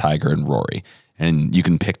 JT, Tiger, and Rory. And you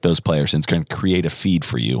can pick those players, and it's going to create a feed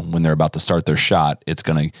for you when they're about to start their shot. It's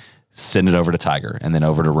going to send it over to Tiger and then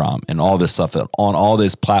over to Rahm and all this stuff on all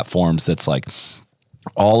these platforms. That's like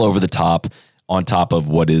all over the top, on top of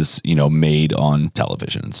what is, you know, made on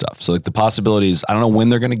television and stuff. So like the possibilities, I don't know when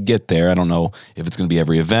they're going to get there. I don't know if it's going to be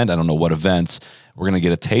every event. I don't know what events. We're going to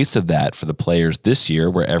get a taste of that for the players this year,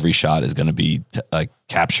 where every shot is going to be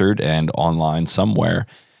captured and online somewhere.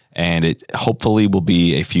 And it hopefully will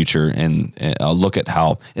be a future, and I'll look at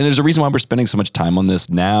how, and there's a reason why we're spending so much time on this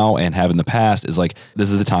now and have in the past, is like,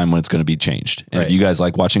 this is the time when it's going to be changed. And if you guys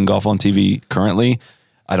like watching golf on TV currently,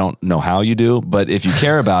 I don't know how you do, but if you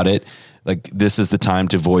care about it, like, this is the time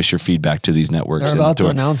to voice your feedback to these networks. They're about to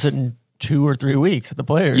announce it in 2 or 3 weeks at the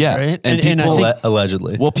Players, right? And people, I think,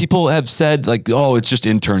 allegedly. well, people have said like, oh, it's just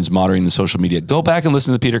interns monitoring the social media. Go back and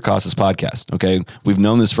listen to Peter Costas' podcast. Okay. We've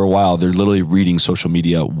known this for a while. They're literally reading social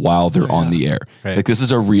media while they're on the air. Right. Like, this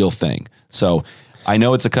is a real thing. So I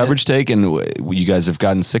know it's a coverage take, and you guys have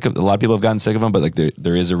gotten sick of, a lot of people have gotten sick of them, but like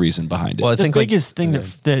there is a reason behind it. Well, I the think biggest thing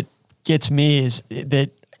that gets me is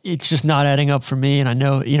that it's just not adding up for me. And I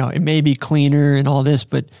know, you know, it may be cleaner and all this,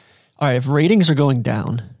 but all right, if ratings are going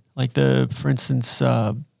down, like for instance,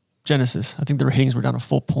 Genesis, I think the ratings were down a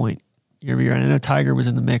full point year over year. And I know Tiger was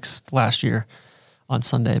in the mix last year on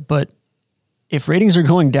Sunday, but if ratings are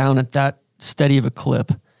going down at that steady of a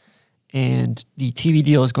clip, and the TV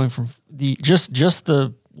deal is going from the just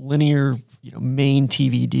the linear, you know, main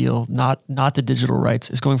TV deal, not the digital rights,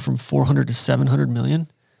 is going from 400 to 700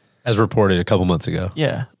 million. As reported a couple months ago.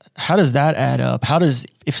 Yeah. How does that add up?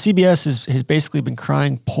 If CBS has basically been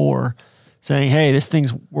crying poor, saying, hey, this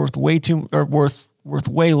thing's worth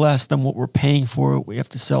way less than what we're paying for it. We have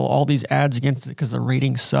to sell all these ads against it because the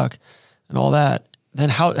ratings suck and all that. Then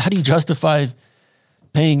how do you justify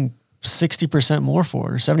paying 60% more for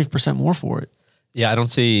it or 70% more for it? Yeah, I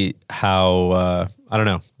don't see how, I don't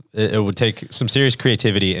know. It would take some serious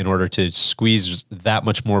creativity in order to squeeze that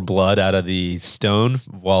much more blood out of the stone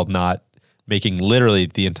while not making literally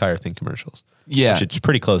the entire thing commercials. Yeah. Which it's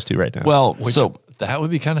pretty close to right now. Well, so that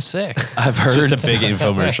would be kind of sick. I've heard just a big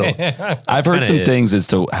infomercial. I've heard some is. things as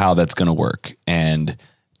to how that's going to work. And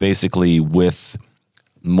basically with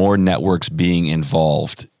more networks being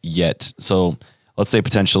involved yet. So let's say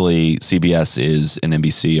potentially CBS is an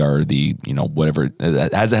NBC or the, you know, whatever,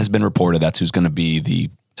 as it has been reported, that's who's going to be the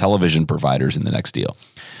television providers in the next deal.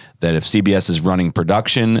 That if CBS is running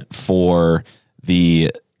production for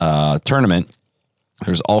the tournament,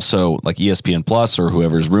 there's also like ESPN Plus or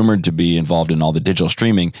whoever is rumored to be involved in all the digital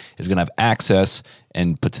streaming is going to have access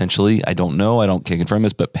and potentially, I don't know, can't confirm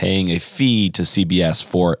this, but paying a fee to CBS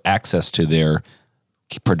for access to their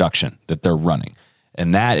production that they're running.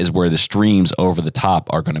 And that is where the streams over the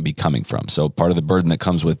top are going to be coming from. So part of the burden that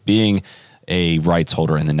comes with being a rights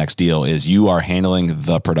holder in the next deal is you are handling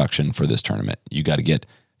the production for this tournament. You got to get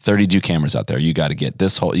 32 cameras out there. You got to get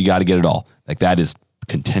this whole, you got to get it all. Like, that is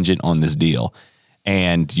contingent on this deal.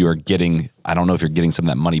 And you're getting, I don't know if you're getting some of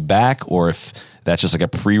that money back or if that's just like a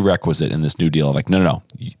prerequisite in this new deal. Like, no,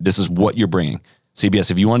 this is what you're bringing.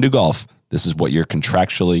 CBS, if you want to do golf, this is what you're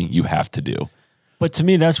contractually, you have to do. But to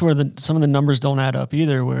me, that's where some of the numbers don't add up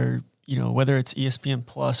either. Where whether it's ESPN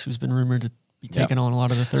Plus, who's been rumored to be taking on a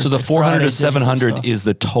lot of the Thursday. So the 400 Friday to 700 stuff. is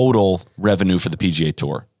the total revenue for the PGA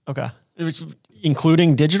Tour. Okay, it was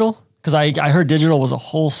including digital, because I heard digital was a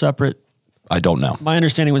whole separate. I don't know. My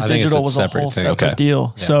understanding was I think it's digital a was a separate whole thing. separate Okay.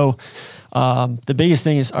 deal. Yeah. So the biggest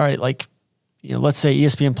thing is, all right, like, let's say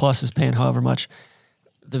ESPN Plus is paying however much.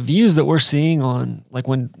 The views that we're seeing on, like,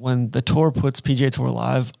 when the tour puts PGA Tour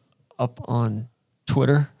Live up on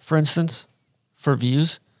Twitter, for instance, for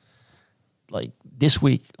views, like this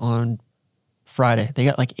week on Friday, they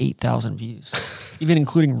got like 8,000 views, even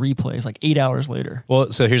including replays, like 8 hours later.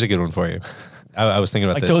 Well, so here's a good one for you. I was thinking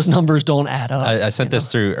about Like this. those numbers don't add up. I sent this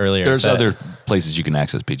through earlier. There's that- other places you can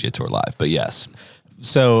access PGA Tour Live, but yes,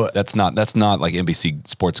 So that's not like NBC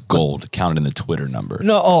Sports Gold counted in the Twitter number.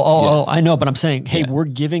 No, I know, but I'm saying, hey, Yeah. we're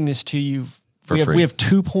giving this to you For free. We have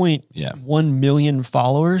 2.1 million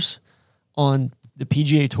followers on the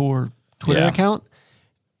PGA Tour Twitter Yeah. account.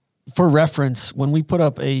 For reference, when we put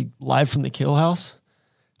up a live from the Kill House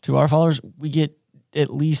to our followers, we get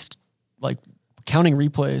at least, like, counting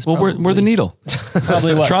replays. Well, we're the needle.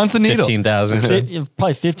 Probably what? Tron's the needle. 15,000.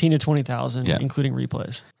 Probably 15 to 20,000, Yeah. including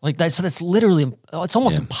replays. Like that. So that's literally, it's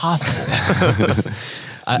almost impossible.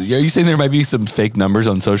 Are you saying there might be some fake numbers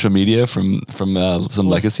on social media from some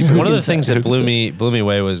legacy? One of the programs? things that blew me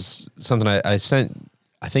away was something I sent.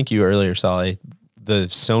 I think you earlier, Sally. The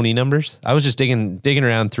Sony numbers. I was just digging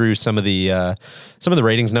around through some of the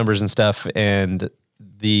ratings numbers and stuff, and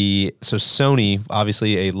so Sony,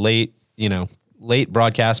 obviously a late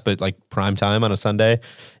broadcast, but like prime time on a Sunday.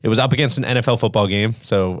 It was up against an NFL football game,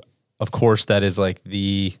 so of course that is like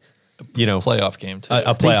the Playoff game too.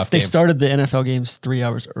 a playoff They game. started the NFL games 3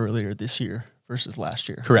 hours earlier this year versus last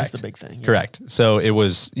year. Correct. That's the big thing. Yeah. Correct. So it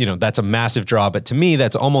was, that's a massive draw. But to me,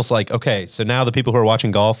 that's almost like, okay, so now the people who are watching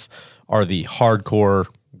golf are the hardcore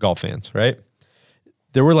golf fans, right?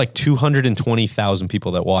 There were like 220,000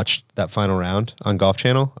 people that watched that final round on Golf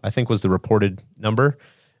Channel, I think was the reported number.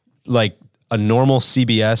 Like a normal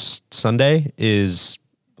CBS Sunday is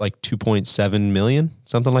like 2.7 million,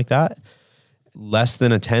 something like that. Less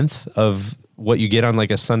than a tenth of what you get on like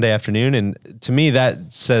a Sunday afternoon. And to me,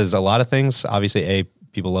 that says a lot of things. Obviously, A,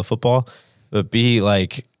 people love football, but B,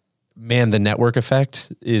 like, man, the network effect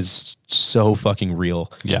is so fucking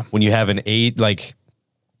real. Yeah. When you have an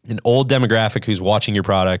old demographic who's watching your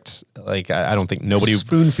product, like, I don't think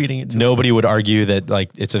Spoon feeding it to nobody would argue that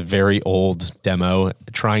like it's a very old demo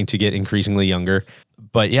trying to get increasingly younger.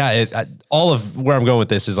 But yeah, all of where I'm going with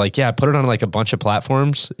this is like, yeah, put it on like a bunch of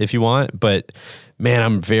platforms if you want. But man,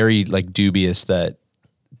 I'm very like dubious that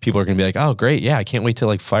people are going to be like, oh, great. Yeah, I can't wait to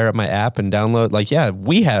like fire up my app and download. Like, yeah,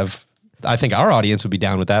 I think our audience would be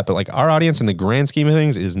down with that. But like our audience in the grand scheme of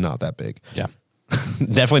things is not that big. Yeah.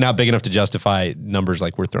 Definitely not big enough to justify numbers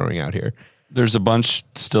like we're throwing out here. There's a bunch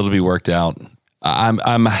still to be worked out.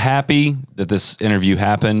 I'm happy that this interview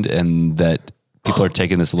happened and that people are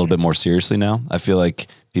taking this a little bit more seriously now. I feel like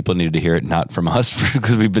people needed to hear it, not from us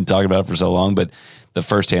because we've been talking about it for so long, but the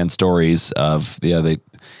firsthand stories of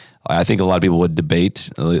I think a lot of people would debate,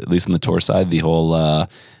 at least on the tour side, the whole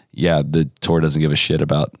the tour doesn't give a shit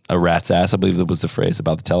about a rat's ass. I believe that was the phrase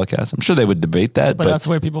about the telecast. I'm sure they would debate that, But that's the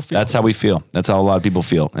way people feel. That's how we feel. That's how a lot of people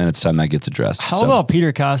feel, and it's time that gets addressed. How about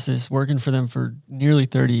Peter Costas working for them for nearly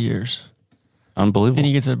 30 years unbelievable? and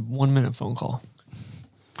he gets a 1 minute phone call?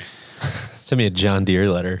 Send me a John Deere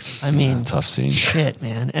letter. I mean, Tough scene. shit,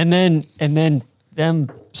 man. And then them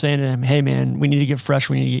saying to him, hey, man, we need to get fresh.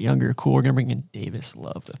 We need to get younger. Cool. We're going to bring in Davis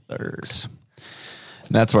Love the third.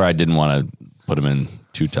 And that's where I didn't want to put him in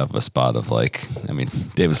too tough of a spot of like, I mean,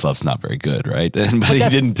 Davis Love's not very good, right? But he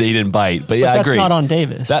didn't bite. But yeah, I that's agree. not on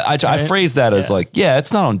Davis. I right? phrased that as Yeah. like, yeah,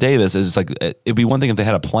 it's not on Davis. It's like, it'd be one thing if they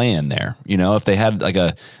had a plan there, if they had like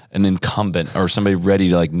an incumbent or somebody ready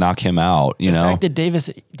to like knock him out, The fact that Davis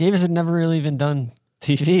had never really even done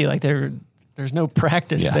TV. Like there's no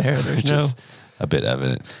practice there. There's it's no. just a bit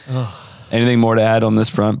evident. Anything more to add on this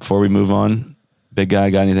front before we move on? Big guy,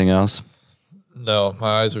 got anything else? No,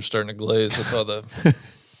 my eyes are starting to glaze with all the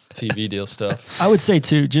TV deal stuff. I would say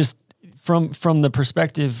too, just from the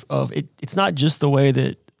perspective of it, it's not just the way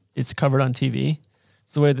that it's covered on TV.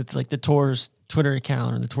 It's the way that like the tour's Twitter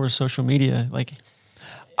account or the tour's social media, like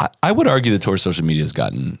I would argue the tour social media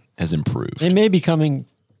has improved. the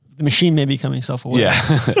machine may be becoming self-aware.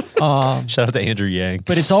 Yeah. Shout out to Andrew Yang.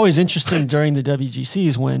 But it's always interesting during the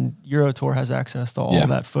WGCs when Euro Tour has access to all Yeah.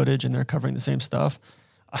 that footage and they're covering the same stuff.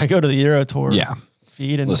 I go to the Euro Tour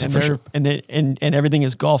feed and Listen, and, for they're, sure. and everything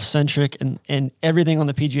is golf centric and everything on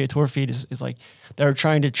the PGA Tour feed is like they're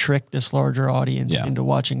trying to trick this larger audience Yeah. into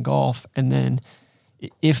watching golf. And then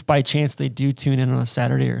if by chance they do tune in on a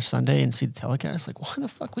Saturday or Sunday and see the telecast, like, why the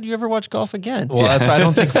fuck would you ever watch golf again? Well, that's why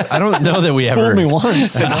I don't know that we ever Fooled me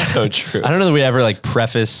once. That's so true. I don't know that we ever like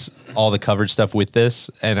preface all the coverage stuff with this,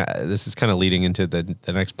 and this is kind of leading into the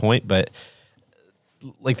next point, but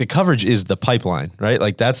like the coverage is the pipeline, right?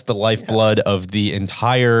 Like that's the lifeblood of the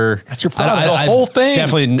entire. That's your product. The whole thing.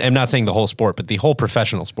 Definitely, I'm not saying the whole sport, but the whole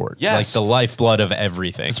professional sport. Yes. Like the lifeblood of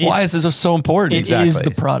everything. That's why this is so important. It is the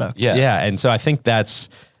product. Yes. Yeah, and so I think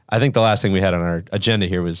the last thing we had on our agenda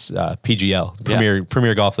here was PGL,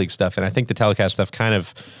 Premier Golf League stuff, and I think the telecast stuff kind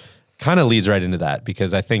of leads right into that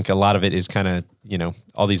because I think a lot of it is kind of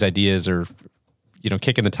all these ideas are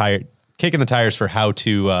kicking the tires for how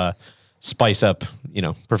to spice up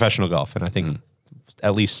professional golf, and I think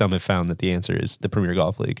at least some have found that the answer is the Premier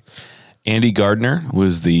Golf League. Andy Gardner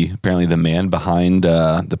was apparently the man behind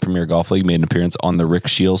the Premier Golf League, made an appearance on the Rick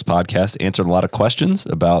Shields podcast, answered a lot of questions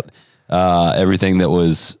about everything that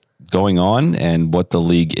was going on and what the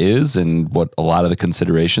league is and what a lot of the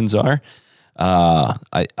considerations are. I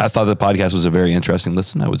thought the podcast was a very interesting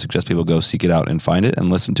listen. I would suggest people go seek it out and find it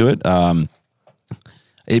and listen to it.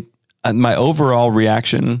 My overall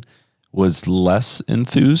reaction was less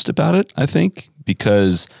enthused about it, I think,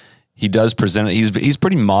 because he does present it. He's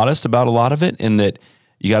pretty modest about a lot of it in that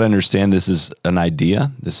you got to understand this is an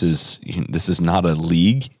idea. This is not a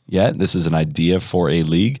league yet. This is an idea for a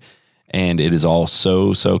league, and it is all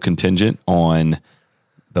so contingent on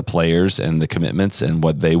the players and the commitments and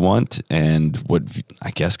what they want and what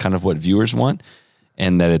what viewers want.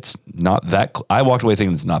 And that it's not that. I walked away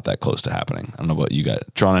thinking it's not that close to happening. I don't know what you guys,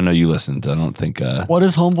 Tron. I know you listened. I don't think. What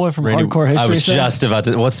does homeboy from Hardcore History I was say? just about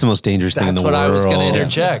to. What's the most dangerous thing in the That's what world? I was going to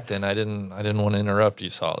interject, and I didn't want to interrupt you,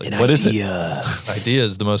 Solly. What is it? Idea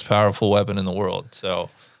is the most powerful weapon in the world. So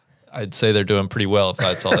I'd say they're doing pretty well if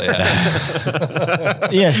that's all they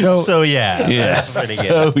have. Yeah. So yeah, that's pretty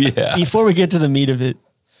good. So yeah. before we get to the meat of it,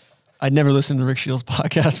 I'd never listened to Rick Shields'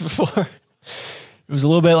 podcast before. It was a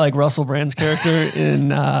little bit like Russell Brand's character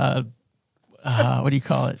in what do you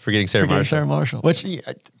call it? Forgetting Sarah Marshall. Which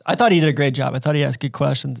I thought he did a great job. I thought he asked good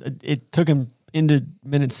questions. It took him into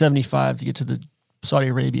minute 75 to get to the Saudi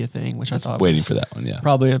Arabia thing, which I thought Waiting was for that one, yeah.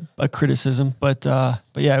 probably a criticism. But yeah,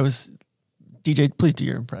 it was. DJ, please do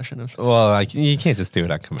your impression of. Well, you can't just do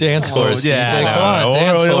it on command. Dance for us, yeah, DJ. no, Come on, no,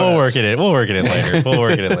 dance for we'll us. work it. We'll work it in later. We'll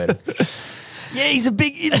work it in later. Yeah, he's a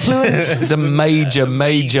big influence. He's a major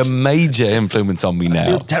influence on me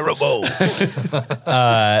now. Terrible.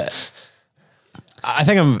 I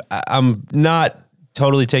think I'm not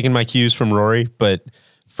totally taking my cues from Rory, but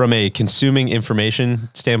from a consuming information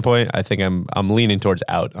standpoint, I think I'm leaning towards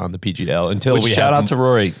out on the PGL until Which we shout out to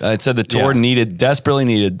Rory. It said the tour Yeah. desperately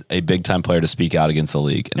needed a big time player to speak out against the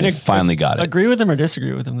league, and they finally got it. Agree with him or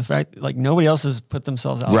disagree with him? The fact like nobody else has put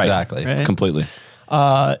themselves out. Right. Exactly. Right? Completely.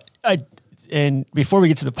 And before we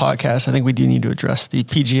get to the podcast, I think we do need to address the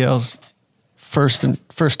PGL's first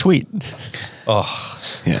tweet. That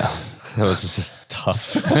Yeah. was just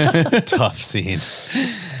tough scene.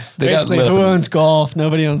 Basically, who owns golf?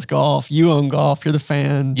 Nobody owns golf. You own golf. You're the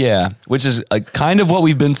fan. Yeah, which is kind of what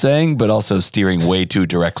we've been saying, but also steering way too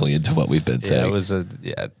directly into what we've been saying. Yeah, it was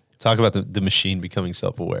talk about the machine becoming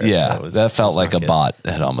self-aware. Yeah, that felt like a not good. bot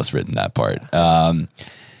had almost written that part.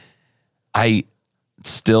 I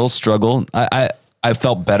still struggle. I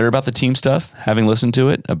felt better about the team stuff, having listened to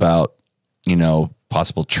it, about,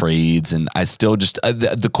 possible trades. And I still just,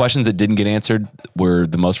 the questions that didn't get answered were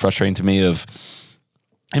the most frustrating to me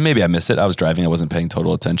and maybe I missed it. I was driving. I wasn't paying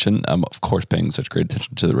total attention. I'm, of course, paying such great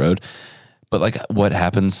attention to the road. But, what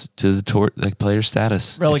happens to the tour, player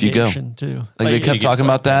status Relegation, if you go? too. They kept talking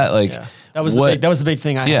about that. Yeah. That was the big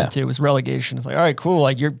thing I had too, was relegation. It's like, all right, cool.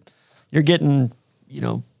 Like you're getting,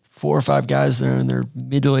 4 or 5 guys there in their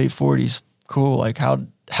mid to late 40s. Cool. Like how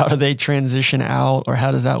do they transition out, or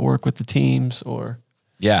how does that work with the teams? Or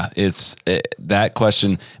yeah, it's that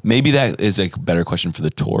question. Maybe that is a better question for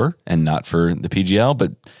the tour and not for the PGL.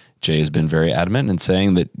 But Jay has been very adamant in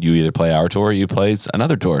saying that you either play our tour or you play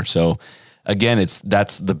another tour. So again,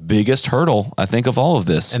 that's the biggest hurdle, I think, of all of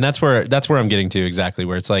this. And that's where I'm getting to exactly,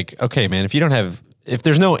 where it's like, okay, man, if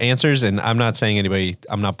there's no answers, and I'm not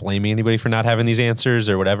blaming anybody for not having these answers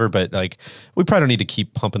or whatever, but we probably don't need to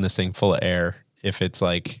keep pumping this thing full of air. If it's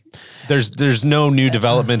there's no new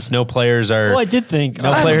developments, no players are. Well, I did think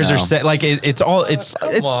players are set. It's all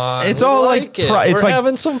We're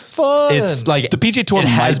having some fun. It's like the PGA Tour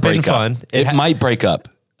has been fun. It might break up.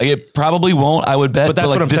 It probably won't, I would bet. But that's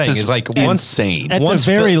what I'm this saying. Is is insane. At the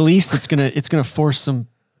very least, it's gonna force some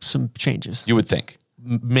changes. You would think.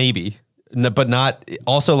 maybe. but not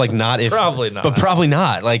also like not if Probably not. but probably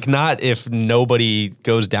not like not if nobody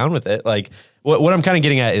goes down with it. Like what I'm kind of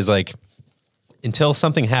getting at is like until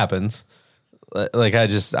something happens, like I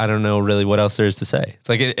don't know really what else there is to say. It's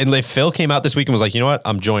like, and if Phil came out this week and was like, you know what,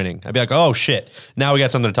 I'm joining, I'd be like, oh shit, now we got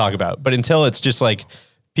something to talk about. But until it's just like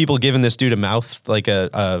people giving this dude a mouth, like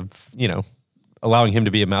a allowing him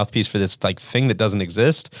to be a mouthpiece for this like thing that doesn't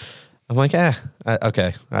exist, I'm like,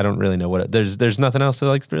 okay, I don't really know what there's nothing else to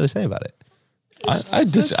like really say about it. I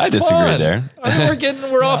disagree there. I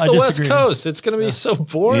mean, we're off the West Coast. It's going to be so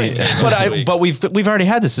boring. Yeah. But we've already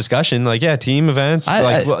had this discussion. Like, yeah, team events.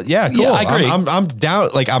 Cool. Yeah, I agree. I'm down.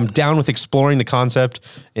 Like, I'm down with exploring the concept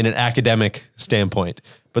in an academic standpoint.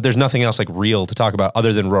 But there's nothing else like real to talk about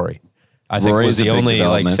other than Rory. I think Rory was the is a big only like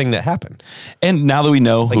development. thing that happened. And now that we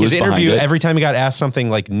know Like who's his interview, behind it, every time he got asked something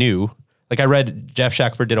like new, like I read Jeff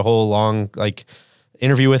Shackford did a whole long like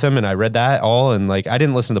interview with him, and I read that all, and like I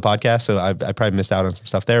didn't listen to the podcast, so I probably missed out on some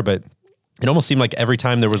stuff there, but it almost seemed like every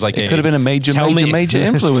time there was like it could have been a major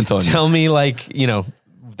influence on you. Tell me like,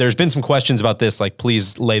 there's been some questions about this, like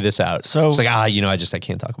please lay this out. So it's like, I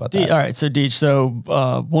can't talk about that. All right. So Deej, so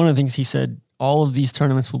one of the things he said, all of these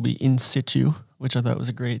tournaments will be in situ, which I thought was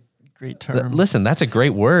a great term. Listen, that's a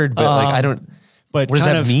great word, but like I don't. But what does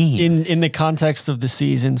kind that of mean? in the context of the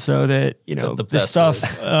season, so that the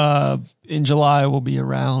stuff in July will be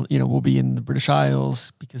around. Will be in the British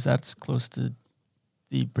Isles because that's close to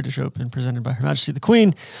the British Open presented by Her Majesty the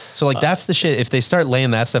Queen. So like that's the shit. If they start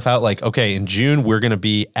laying that stuff out, like okay, in June we're gonna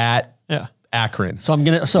be at Akron. So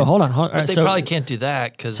hold on. But they probably can't do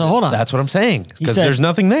that because. So hold on. That's what I'm saying because said there's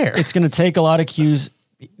nothing there. It's gonna take a lot of cues.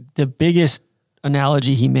 The biggest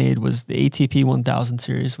analogy he made was the ATP 1000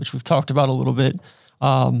 series, which we've talked about a little bit.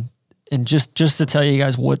 And just to tell you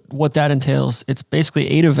guys what that entails, it's basically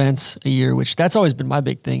 8 events a year, which that's always been my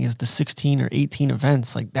big thing is the 16 or 18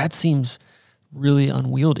 events. Like that seems really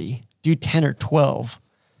unwieldy. Do 10 or 12.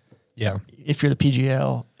 Yeah. If you're the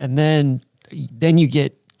PGL, and then you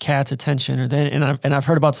get Cat's attention, and I've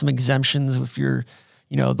heard about some exemptions if you're,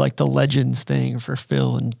 like the Legends thing for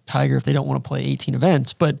Phil and Tiger if they don't want to play 18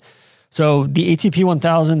 events, but. So the ATP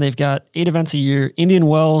 1000, they've got 8 events a year. Indian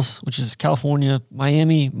Wells, which is California,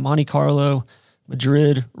 Miami, Monte Carlo,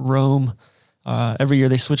 Madrid, Rome. Every year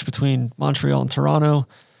they switch between Montreal and Toronto.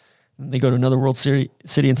 And they go to another World Series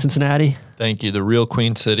city in Cincinnati. Thank you. The real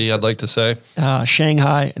Queen City, I'd like to say.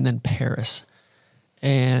 Shanghai, and then Paris.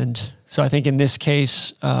 And so I think in this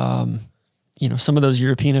case, some of those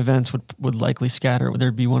European events would likely scatter.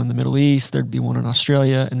 There'd be one in the Middle East, there'd be one in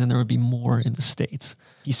Australia, and then there would be more in the States.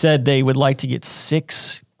 He said they would like to get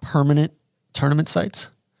 6 permanent tournament sites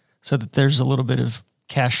so that there's a little bit of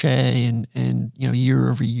cachet and year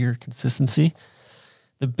over year consistency.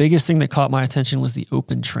 The biggest thing that caught my attention was the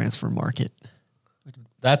open transfer market.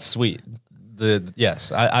 That's sweet.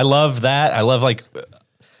 Yes, I love that. I love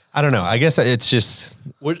I don't know. I guess it's just.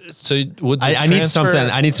 I need something.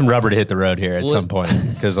 I need some rubber to hit the road here at some point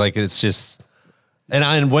because it's just.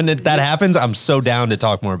 And when that happens, I'm so down to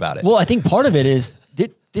talk more about it. Well, I think part of it is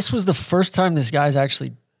this was the first time this guy's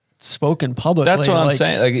actually spoken publicly. That's what I'm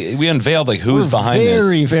saying. Like we unveiled who's behind this.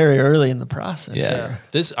 Very, very early in the process. Yeah.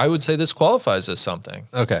 I would say this qualifies as something.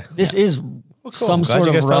 Okay. This is some sort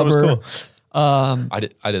of rubber. I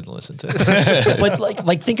didn't listen to it.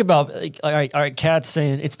 But think about all right, Cat's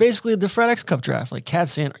saying it's basically the FedEx Cup draft. Like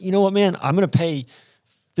Cat's saying, you know what, man, I'm gonna pay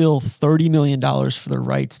Phil $30 million for the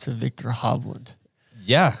rights to Victor Hovland.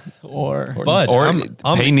 Yeah. Or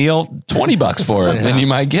pay Neil $20 for it, and you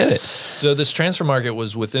might get it. So this transfer market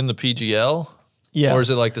was within the PGL? Yeah. Or is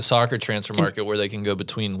it like the soccer transfer market where they can go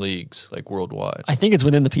between leagues, like worldwide? I think it's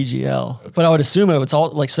within the PGL, but I would assume it's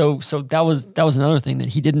all so that was another thing that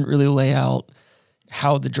he didn't really lay out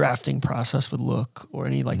how the drafting process would look or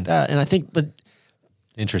any like that. And I think, but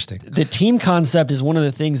interesting. The team concept is one of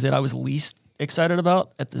the things that I was least excited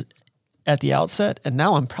about at the outset, and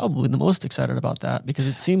now I'm probably the most excited about that because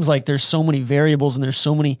it seems like there's so many variables and there's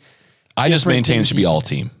so many. I just maintain it should be all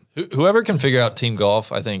team. Whoever can figure out team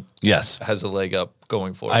golf, I think, yes, has a leg up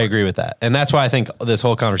going forward. I agree with that, and that's why I think this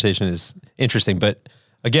whole conversation is interesting. But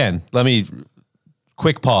again, let me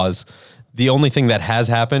quick pause. The only thing that has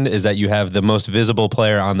happened is that you have the most visible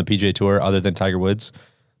player on the PGA Tour, other than Tiger Woods.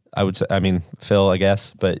 I would say, I mean Phil, I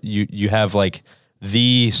guess, but you have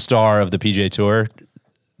the star of the PGA Tour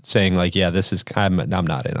saying yeah, this is I'm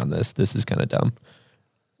not in on this. This is kind of dumb.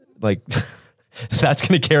 That's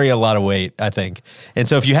going to carry a lot of weight, I think. And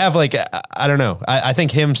so if you have I don't know, I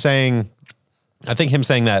think him saying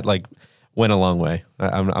that went a long way.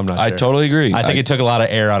 I'm not sure. I totally agree. I think it took a lot of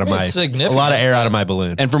air out of my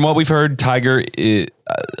balloon. And from what we've heard, Tiger,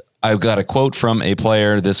 I got a quote from a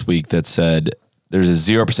player this week that said there's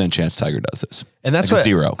a 0% chance Tiger does this. And that's like what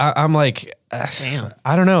zero. I'm like, Damn.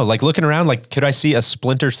 I don't know. Like looking around, like could I see a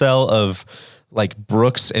splinter cell of like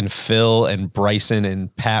Brooks and Phil and Bryson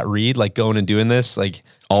and Pat Reed like going and doing this? Like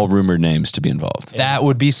all rumored names to be involved. that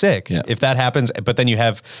would be sick if that happens. But then you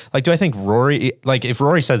have like, do I think Rory, like if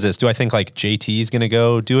Rory says this, do I think like JT is going to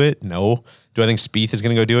go do it? No. Do I think Spieth is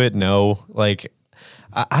going to go do it? No. Like,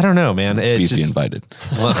 I don't know, man. Spieth It's be just, invited.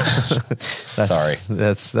 well, Sorry.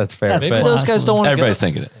 That's fair. That's Maybe But- those guys don't want to Everybody's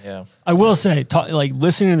thinking it. Yeah. I will say, like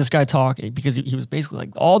listening to this guy talk, because he was basically like,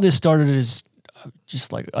 all this started as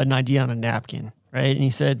just like an idea on a napkin, right? And he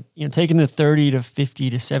said, taking the 30 to 50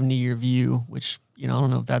 to 70 year view, which, I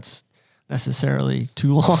don't know if that's necessarily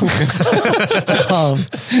too long.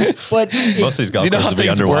 But most of these golf you know courses how will be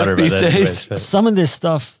things underwater work by these then days? anyways, but- some of this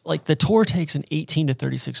stuff, like the tour takes an 18 to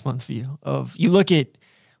 36 month view of, you look at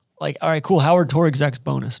like, all right, cool, Howard Tour execs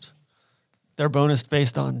bonused. They're bonused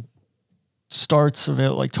based on starts of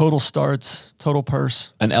it, like total starts, total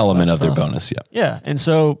purse. An element that of their stuff. bonus, yeah. Yeah. And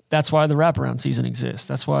so that's why the wraparound season exists.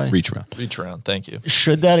 That's why. Reach around. Reach around. Thank you.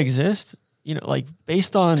 Should that exist? Like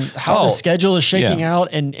based on how the schedule is shaking out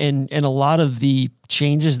and a lot of the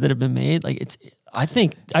changes that have been made, like I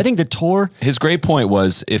think the tour. His great point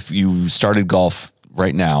was if you started golf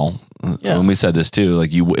right now, when we said this too,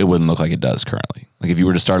 like it wouldn't look like it does currently. Like if you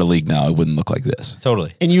were to start a league now, it wouldn't look like this.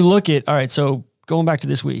 Totally. And you look at, all right, so going back to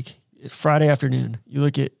this week, Friday afternoon, you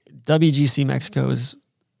look at WGC Mexico is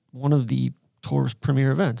one of the tour's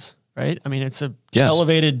premier events, right? I mean, it's a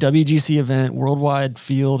elevated WGC event, worldwide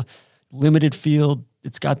field, limited field.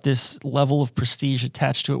 It's got this level of prestige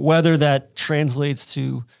attached to it. Whether that translates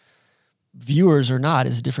to viewers or not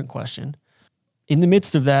is a different question. In the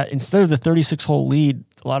midst of that, instead of the 36-hole lead,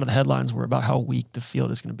 a lot of the headlines were about how weak the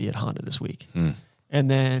field is going to be at Honda this week. And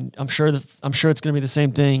then I'm sure it's going to be the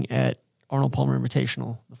same thing at Arnold Palmer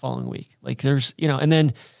Invitational the following week. Like there's, and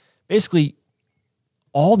then basically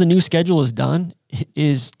all the new schedule is done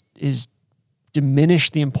is diminish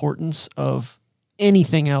the importance of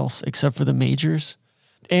anything else except for the majors.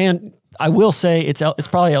 And I will say it's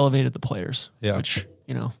probably elevated the players, which,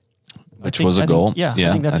 Which was a goal. I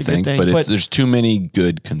think that's a good thing. But there's too many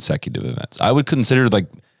good consecutive events. I would consider like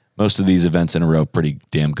most of these events in a row pretty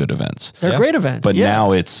damn good events. They're great events. But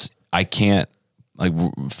now I can't, like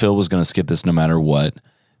Phil was going to skip this no matter what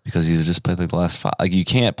because he's just played like the last 5. Like you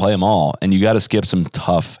can't play them all and you got to skip some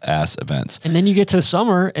tough ass events. And then you get to the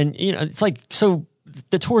summer and, it's like, so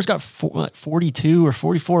the tour's got 42 or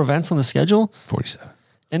 44 events on the schedule. 47.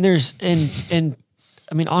 And and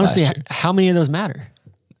I mean, honestly, how many of those matter?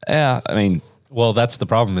 Yeah, I mean, well, that's the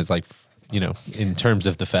problem is like, in terms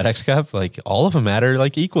of the FedEx Cup, like all of them matter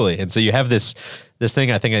like equally. And so you have this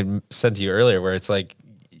thing I think I sent to you earlier where it's like,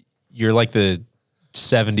 you're like the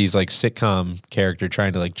 70s like sitcom character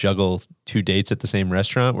trying to like juggle 2 dates at the same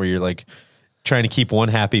restaurant where you're like trying to keep one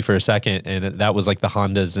happy for a second. And that was like the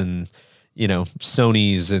Hondas and,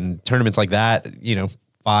 Sonys and tournaments like that,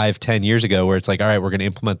 5-10 years ago where it's like, all right, we're going to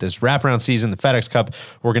implement this wraparound season, the FedEx Cup.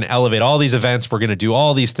 We're going to elevate all these events. We're going to do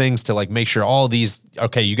all these things to like make sure all these,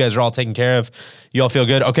 okay, you guys are all taken care of. You all feel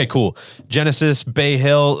good. Okay, cool. Genesis, Bay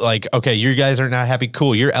Hill, like, okay, you guys are not happy.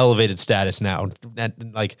 Cool. You're elevated status now.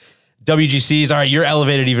 Like WGCs, all right, you're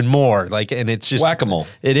elevated even more. Like, and it's just whack-a-mole.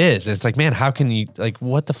 It is. And it's like, man, how can you, like,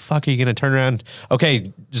 what the fuck are you going to turn around?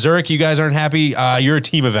 Okay, Zurich, you guys aren't happy. You're a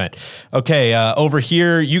team event. Okay, over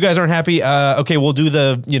here, you guys aren't happy. Okay, we'll do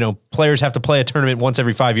the, players have to play a tournament once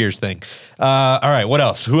every 5 years thing. All right, what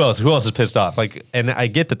else? Who else is pissed off? Like, and I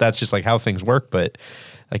get that that's just like how things work, but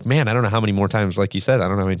like, man, I don't know how many more times, like you said, I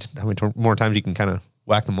don't know how many more times you can kind of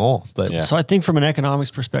whack them all. But So I think from an economics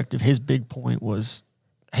perspective, his big point was,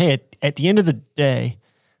 hey, at the end of the day,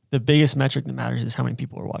 the biggest metric that matters is how many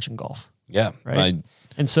people are watching golf. Yeah. Right.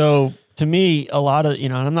 And so to me, a lot of,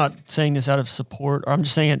 and I'm not saying this out of support, or I'm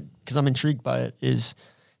just saying it because I'm intrigued by it,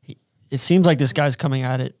 it seems like this guy's coming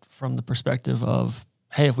at it from the perspective of,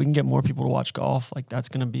 hey, if we can get more people to watch golf, like that's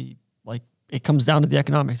going to be like, it comes down to the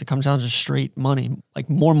economics. It comes down to straight money, like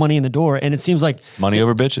more money in the door. And it seems like money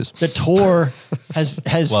over bitches. The tour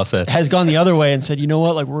has well said. Has gone the other way and said, you know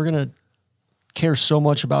what, like we're going to care so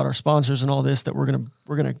much about our sponsors and all this that we're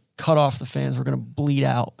gonna cut off the fans. We're gonna bleed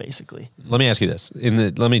out, basically. Let me ask you this: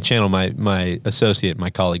 let me channel my associate, my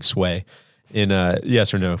colleague Sway, in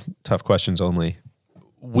yes or no tough questions only.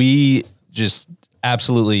 We just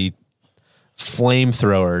absolutely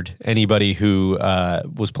flamethrowered anybody who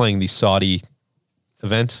was playing the Saudi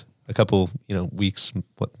event a couple weeks,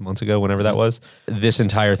 months ago, whenever that was. This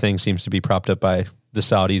entire thing seems to be propped up by the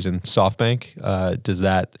Saudis and SoftBank. Does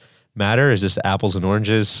that matter? Is this apples and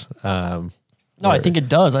oranges? No, I think it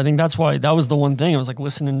does. I think that's why that was the one thing. I was like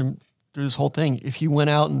listening to through this whole thing. If he went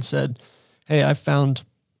out and said, "Hey, I found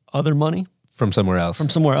other money from somewhere else.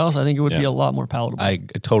 I think it would be a lot more palatable. I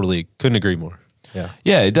totally couldn't agree more. Yeah.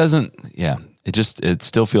 Yeah, it doesn't. Yeah, it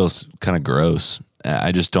still feels kind of gross.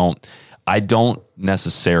 I don't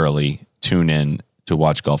necessarily tune in to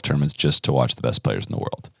watch golf tournaments just to watch the best players in the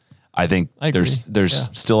world. I think there's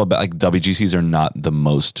still about like WGCs are not the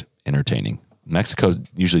most entertaining. Mexico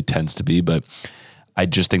usually tends to be, but I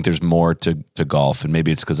just think there's more to golf, and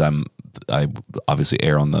maybe it's because I obviously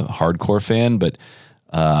err on the hardcore fan, but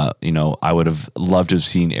I would have loved to have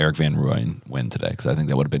seen Eric Van Rooyen win today because I think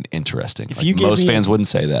that would have been interesting. Most fans wouldn't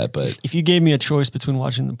say that, but if you gave me a choice between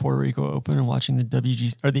watching the Puerto Rico Open and watching the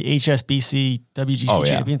WGC or the HSBC WGC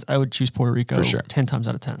Champions, I would choose Puerto Rico for sure. 10 times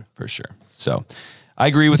out of 10. For sure. So I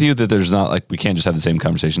agree with you that there's not like we can't just have the same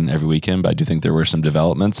conversation every weekend, but I do think there were some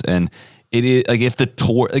developments, and it is like if the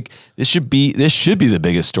tour this should be the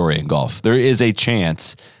biggest story in golf. There is a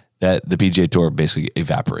chance that the PGA Tour basically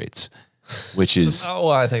evaporates. Which is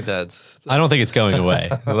I think I don't think it's going away.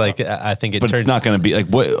 Like I think but it's not going to be like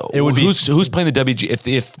what it would be. Who's playing the WG?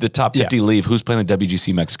 If the top 50 leave, who's playing the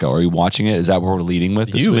WGC Mexico? Are you watching it? Is that what we're leading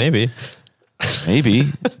with? You maybe.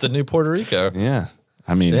 It's the new Puerto Rico. Yeah,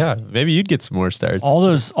 I mean, maybe you'd get some more starts. All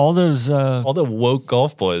those all the woke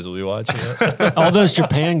golf boys will be watching it. all those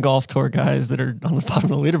Japan golf tour guys that are on the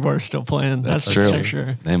bottom of the leaderboard are still playing. That's true. For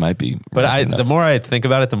sure. They might be. But the more I think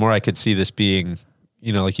about it, the more I could see this being,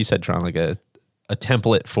 like you said, Tron, like a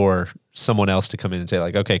template for someone else to come in and say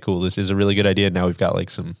like, okay, cool, this is a really good idea. Now we've got like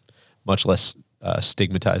some much less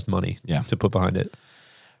stigmatized money to put behind it.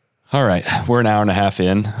 All right. We're an hour and a half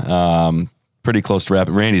in. Pretty close to wrap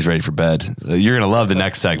it. Randy's ready for bed. You're going to love the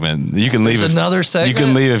next segment. You can leave. There's another segment? You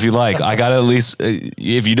can leave if you like. I got to at least,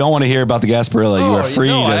 if you don't want to hear about the Gasparilla, you are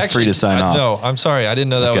free to sign off. No, I'm sorry. I didn't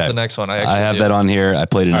know that was the next one. I have that on here. I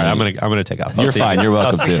played it. All right, I'm gonna take off. You're fine. You're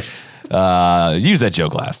welcome to. Use that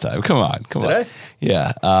joke last time. Come on. Did I?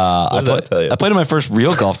 Yeah. What does that tell you? I played in my first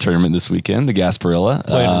real golf tournament this weekend, the Gasparilla.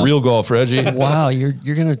 Playing real golf, Reggie. Wow, you're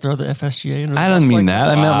gonna throw the FSGA in? I don't mean that.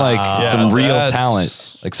 I meant like some real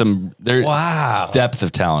talent, like some depth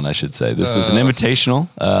of talent, I should say. This was an invitational.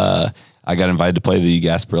 I got invited to play the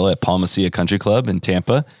Gasparilla at Palmacia Country Club in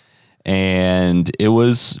Tampa, and it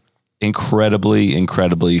was incredibly,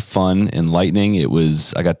 incredibly fun, enlightening.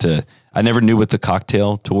 I never knew what the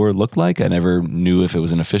cocktail tour looked like. I never knew if it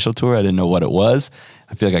was an official tour. I didn't know what it was.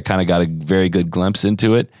 I feel like I kind of got a very good glimpse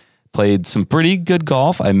into it. Played some pretty good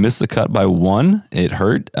golf. I missed the cut by one. It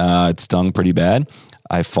hurt. It stung pretty bad.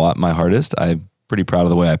 I fought my hardest. I'm pretty proud of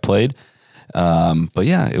the way I played. But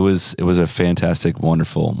yeah, it was a fantastic,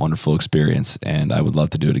 wonderful, wonderful experience, and I would love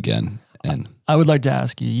to do it again. And I would like to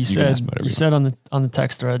ask you. You said on the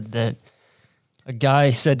text thread that a guy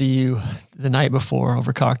said to you the night before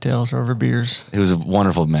over cocktails or over beers. He was a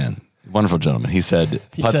wonderful man, wonderful gentleman. He said,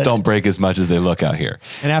 putts don't break as much as they look out here.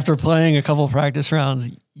 And after playing a couple of practice rounds,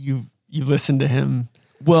 you listened to him.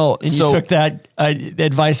 Well, and you took that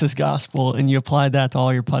advice as gospel and you applied that to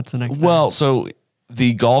all your putts the next day. Well, so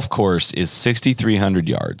the golf course is 6,300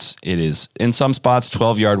 yards. It is in some spots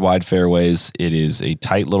 12-yard wide fairways. It is a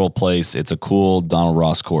tight little place. It's a cool Donald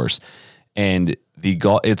Ross course, and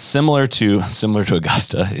it's similar to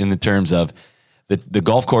Augusta in the terms of the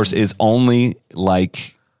golf course is only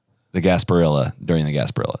like the Gasparilla during the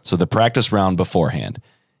Gasparilla. So the practice round beforehand,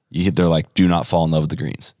 they're like, do not fall in love with the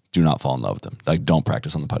greens. Do not fall in love with them. Like, don't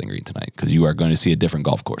practice on the putting green tonight because you are going to see a different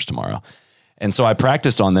golf course tomorrow. And so I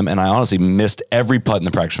practiced on them, and I honestly missed every putt in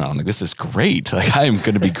the practice round. I'm like, this is great. Like, I am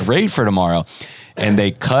going to be great for tomorrow. And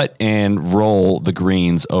they cut and roll the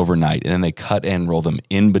greens overnight, and then they cut and roll them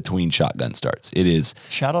in between shotgun starts. It is.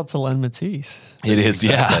 Shout out to Len Matisse. It is,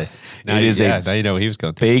 exactly. Now you know what he was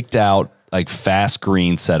going through. Baked out, like, fast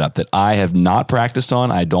green setup that I have not practiced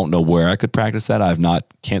on. I don't know where I could practice that.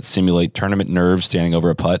 Can't simulate tournament nerves standing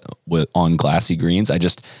over a putt on glassy greens.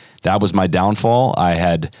 That was my downfall. I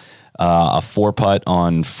had a 4-putt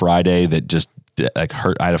on Friday that just like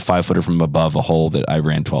hurt. I had a 5-footer from above a hole that I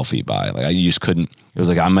ran 12 feet by. Like, you just couldn't. It was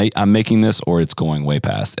like I'm making this or it's going way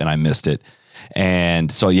past, and I missed it.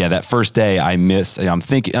 And so that first day I missed. And I'm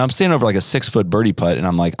standing over like a 6-foot birdie putt, and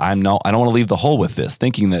I'm like, I don't want to leave the hole with this,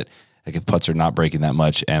 thinking that like putts are not breaking that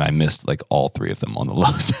much, and I missed like all 3 of them on the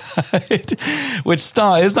low side, which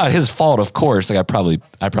is not his fault, of course. Like I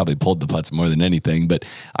probably pulled the putts more than anything, but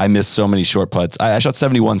I missed so many short putts. I shot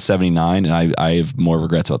 71, 79, and I have more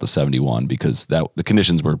regrets about the 71 because the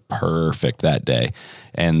conditions were perfect that day,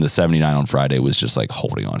 And the 79 on Friday was just like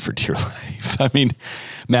holding on for dear life. I mean,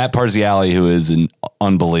 Matt Parziale, who is an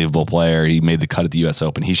unbelievable player, he made the cut at the U.S.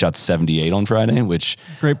 Open. He shot 78 on Friday, which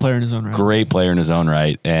Great player in his own right. great player in his own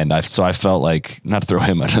right. And I felt like, not to throw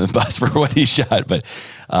him under the bus for what he shot, but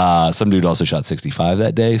some dude also shot 65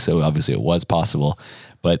 that day. So obviously it was possible.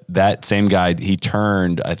 But that same guy, he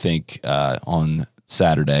turned, I think, on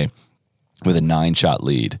Saturday with a 9-shot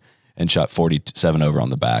lead and shot 47 over on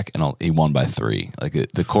the back, and he won by 3. Like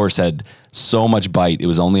the course had so much bite. It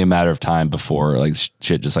was only a matter of time before like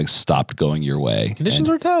shit just like stopped going your way. Conditions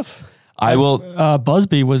were tough. I will.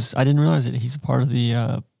 Busby was, I didn't realize it. He's a part of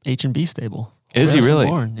the H&B stable. Is he really?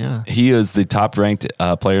 Born, yeah. He is the top ranked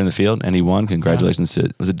player in the field, and he won. Congratulations to,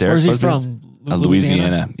 was it Derek? Where's he Busby? from?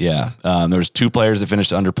 Louisiana. Yeah. There was 2 players that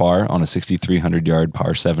finished under par on a 6,300 yard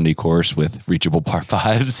par 70 course with reachable par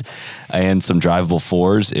 5s and some drivable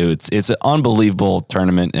 4s. It's an unbelievable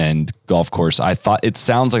tournament and golf course. I thought it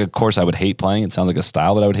sounds like a course I would hate playing. It sounds like a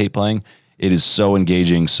style that I would hate playing. It is so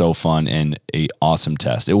engaging, so fun, and a awesome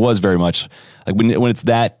test. It was very much like when it's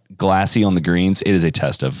that glassy on the greens, it is a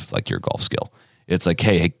test of like your golf skill. It's like,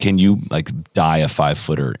 hey, can you like die a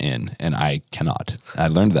 5-footer in? And I cannot. I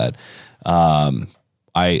learned that.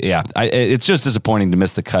 It's just disappointing to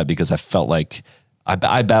miss the cut because I felt like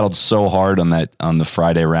I battled so hard on the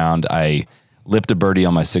Friday round. I lipped a birdie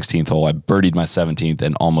on my 16th hole. I birdied my 17th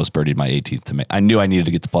and almost birdied my 18th to make. I knew I needed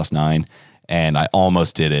to get to +9 and I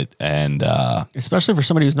almost did it. And, especially for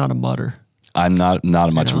somebody who's not a mudder. I'm not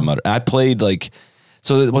much of a mudder. I played like,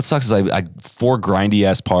 so what sucks is I 4 grindy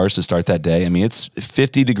ass pars to start that day. I mean, it's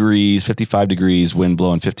 50 degrees, 55 degrees, wind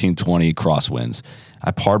blowing 15, 20 crosswinds. I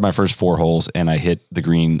parred my first 4 holes and I hit the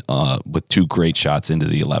green with 2 great shots into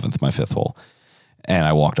the 11th, my 5th hole. And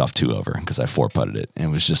I walked off 2 over because I 4-putted it. And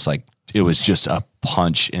it was just a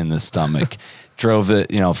punch in the stomach. Drove the,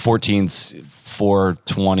 14's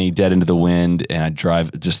 420 dead into the wind. And I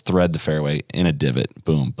just thread the fairway in a divot.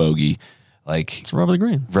 Boom, bogey. Like it's rub of the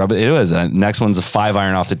green. It was. Next one's a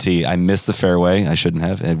 5-iron off the tee. I missed the fairway. I shouldn't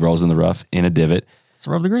have. It rolls in the rough in a divot. It's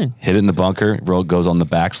rub of the green. Hit it in the bunker. Goes on the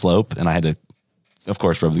back slope. And I had to, of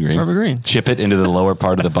course, rub the green. Rub the green. Chip it into the lower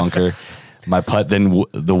part of the bunker. My putt, then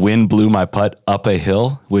the wind blew my putt up a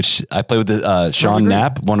hill, which I played with Sean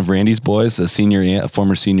Knapp, one of Randy's boys, a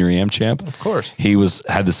former senior AM champ. Of course. He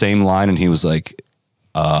had the same line, and he was like,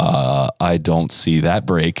 I don't see that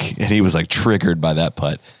break. And he was like triggered by that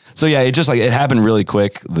putt. So yeah, it happened really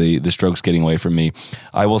quick. The strokes getting away from me.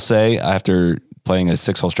 I will say after playing a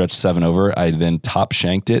 6-hole stretch 7 over, I then top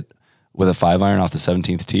shanked it with a 5-iron off the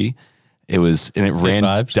 17th tee. It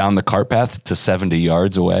ran down the cart path to 70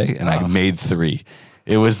 yards away, and I made 3.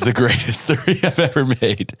 It was the greatest 3 I've ever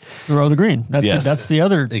made. Row the green. That's the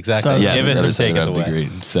other exactly. side. Yes, Give it or take it the away.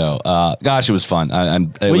 green. So, gosh, it was fun.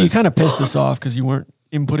 You kind of pissed us off because you weren't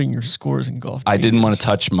inputting your scores in golf. I didn't want to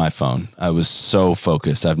touch my phone. I was so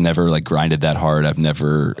focused. I've never like grinded that hard. I've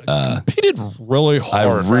never competed really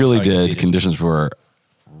hard. I really did. Conditions were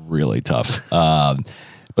really tough.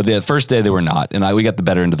 But the first day they were not, and we got the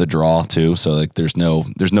better end of the draw too. So like, there's no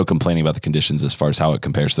complaining about the conditions as far as how it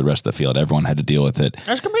compares to the rest of the field. Everyone had to deal with it.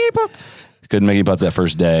 Couldn't make any putts that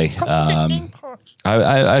first day.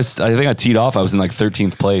 I think I teed off. I was in like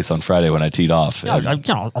 13th place on Friday when I teed off.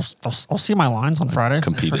 I'll see my lines on Friday.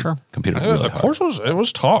 Competed. For sure. Competed really The course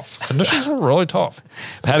was tough. Conditions were really tough.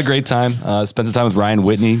 Had a great time. Spent some time with Ryan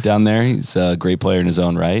Whitney down there. He's a great player in his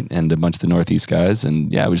own right, and a bunch of the Northeast guys.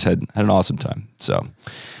 And yeah, we just had an awesome time. So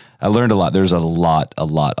I learned a lot. There's a lot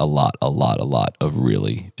of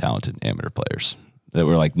really talented amateur players that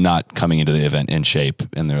were like not coming into the event in shape.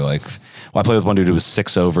 And they're like, well, I played with one dude who was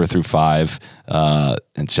 6 over through 5,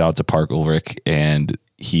 and shout out to Park Ulrich. And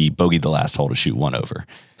he bogeyed the last hole to shoot 1 over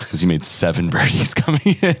because he made 7 birdies coming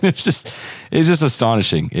in. It's just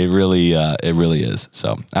astonishing. It really is.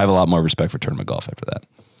 So I have a lot more respect for tournament golf after that.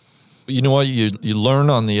 But you know what? You learn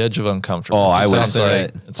on the edge of uncomfortable. Oh, I was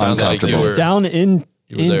it sounds like you were down in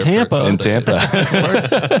Tampa. In Tampa.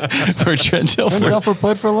 For Trent Dilfer. Trent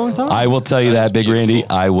played for a long time. I will tell you that, Big Randy,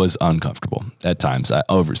 I was uncomfortable at times,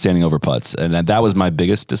 standing over putts. And that was my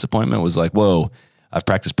biggest disappointment was like, whoa, I've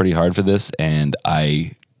practiced pretty hard for this, and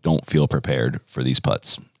I don't feel prepared for these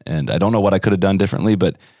putts. And I don't know what I could have done differently,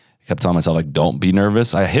 but I kept telling myself, like, don't be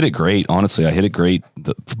nervous. I hit it great, honestly. I hit it great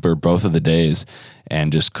for both of the days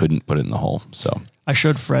and just couldn't put it in the hole. So I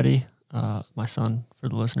showed Freddie, my son, for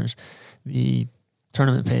the listeners, the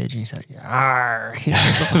tournament page, and he said, "Yarr."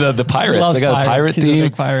 the Pirates, they got a pirate He's team. a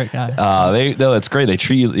big pirate guy. That's great. They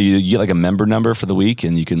treat you get like a member number for the week,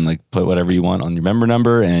 and you can like put whatever you want on your member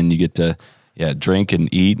number, and you get to drink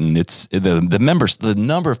and eat, and it's the members. The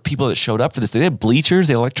number of people that showed up for this, they had bleachers,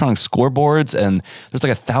 they had electronic scoreboards, and there's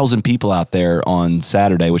like 1,000 people out there on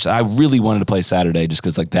Saturday, which I really wanted to play Saturday just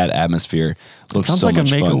because like that atmosphere looks so much fun.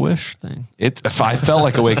 Sounds like a Make-A-Wish thing. I felt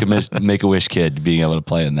like a Make-A-Wish kid being able to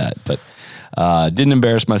play in that, but didn't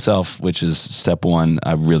embarrass myself, which is step one.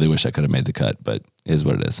 I really wish I could have made the cut, but it is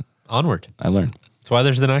what it is. Onward. I learned. That's why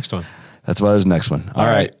there's the next one. That's why there's the next one. All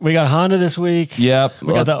right. We got Honda this week. Yep.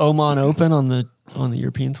 We got the Oman Open on the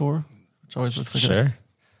European Tour, which always looks like Sure.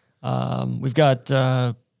 We've got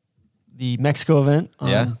the Mexico event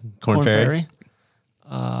on Corn Ferry.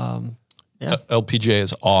 LPGA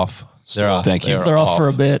is off. They're off. Thank you. They're off for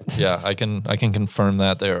a bit. Yeah, I can confirm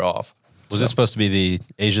that they're off. Was this supposed to be the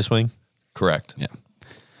Asia swing? Correct. Yeah.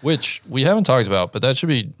 Which we haven't talked about, but that should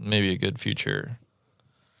be maybe a good future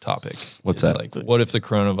topic. What's It's that? Like, what if the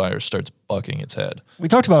coronavirus starts bucking its head? We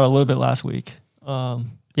talked about it a little bit last week.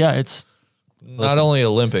 It's Not only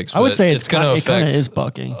Olympics, I would but say it's going to it kind of affect is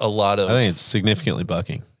bucking. a lot of. I think it's significantly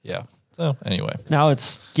bucking. Yeah. So anyway, Now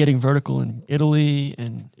it's getting vertical in Italy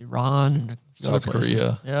and Iran and a few South other places.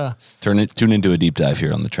 Korea. Yeah. Tune into a deep dive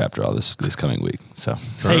here on the Trap Draw this coming week. So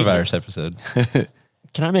Coronavirus episode.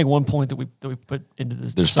 Can I make one point that we put into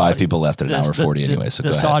this? there's 5 people left at an hour 40 anyway. So the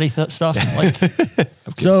go ahead. Saudi stuff. Like,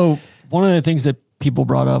 so one of the things that people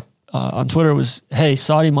brought up on Twitter was, hey,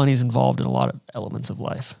 Saudi money is involved in a lot of elements of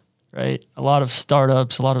life, right? A lot of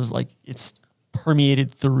startups, a lot of like it's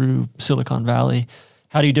permeated through Silicon Valley.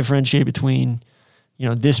 How do you differentiate between,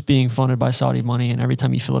 this being funded by Saudi money and every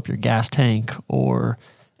time you fill up your gas tank or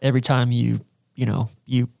every time you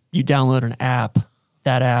download an app,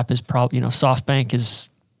 that app is probably, SoftBank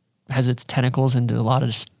has its tentacles into a lot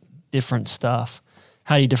of different stuff.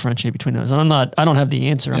 How do you differentiate between those? And I don't have the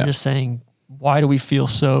answer. I'm just saying, why do we feel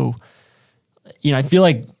so, I feel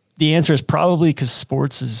like the answer is probably because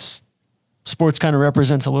sports kind of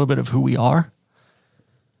represents a little bit of who we are.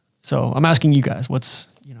 So I'm asking you guys,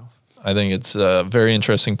 I think it's a very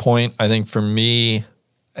interesting point. I think for me,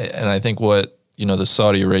 and I think what, the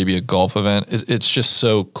Saudi Arabia golf event is, it's just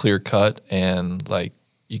so clear cut and like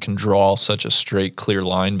you can draw such a straight, clear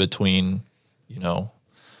line between,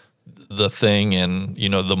 the thing and,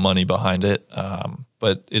 the money behind it.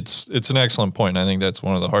 But it's an excellent point. I think that's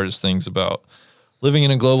one of the hardest things about living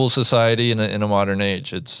in a global society in a modern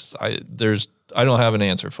age. I don't have an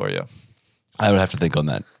answer for you. I would have to think on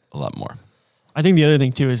that a lot more. I think the other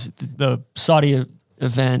thing too is the Saudi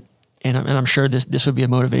event, and I'm sure this would be a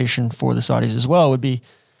motivation for the Saudis as well, would be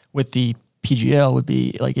with the PGL would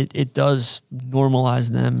be like it does normalize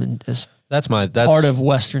them and as That's part of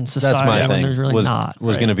Western society. That's my when thing. there's really was not.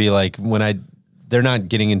 going to be like they're not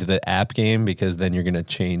getting into the app game because then you're going to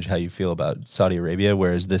change how you feel about Saudi Arabia.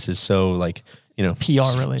 Whereas this is so like,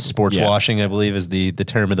 PR related. Sports washing, I believe is the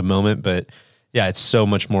term of the moment. But yeah, it's so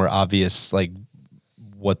much more obvious, like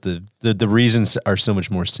what the reasons are so much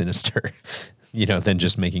more sinister, than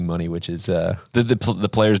just making money, which is the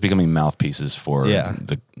players becoming mouthpieces for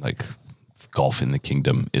the like golf in the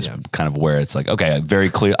kingdom is kind of where it's like, okay, very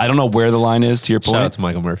clear. I don't know where the line is to your point. Shout out to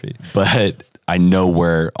Michael Murphy. But I know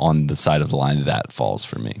where on the side of the line that falls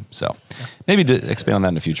for me. So maybe to expand on that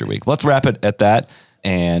in a future week. Let's wrap it at that.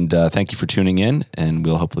 And thank you for tuning in. And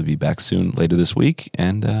we'll hopefully be back soon later this week.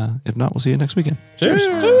 And if not, we'll see you next weekend. Cheers.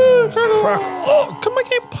 Crack. Oh, come on,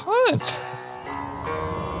 get punt.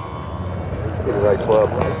 Be the right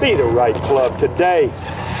club. Be the right club today.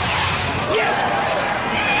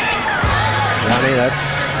 Johnny,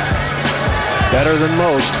 that's better than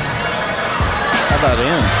most. How about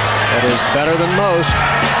in? That is better than most.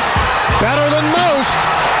 Better than most!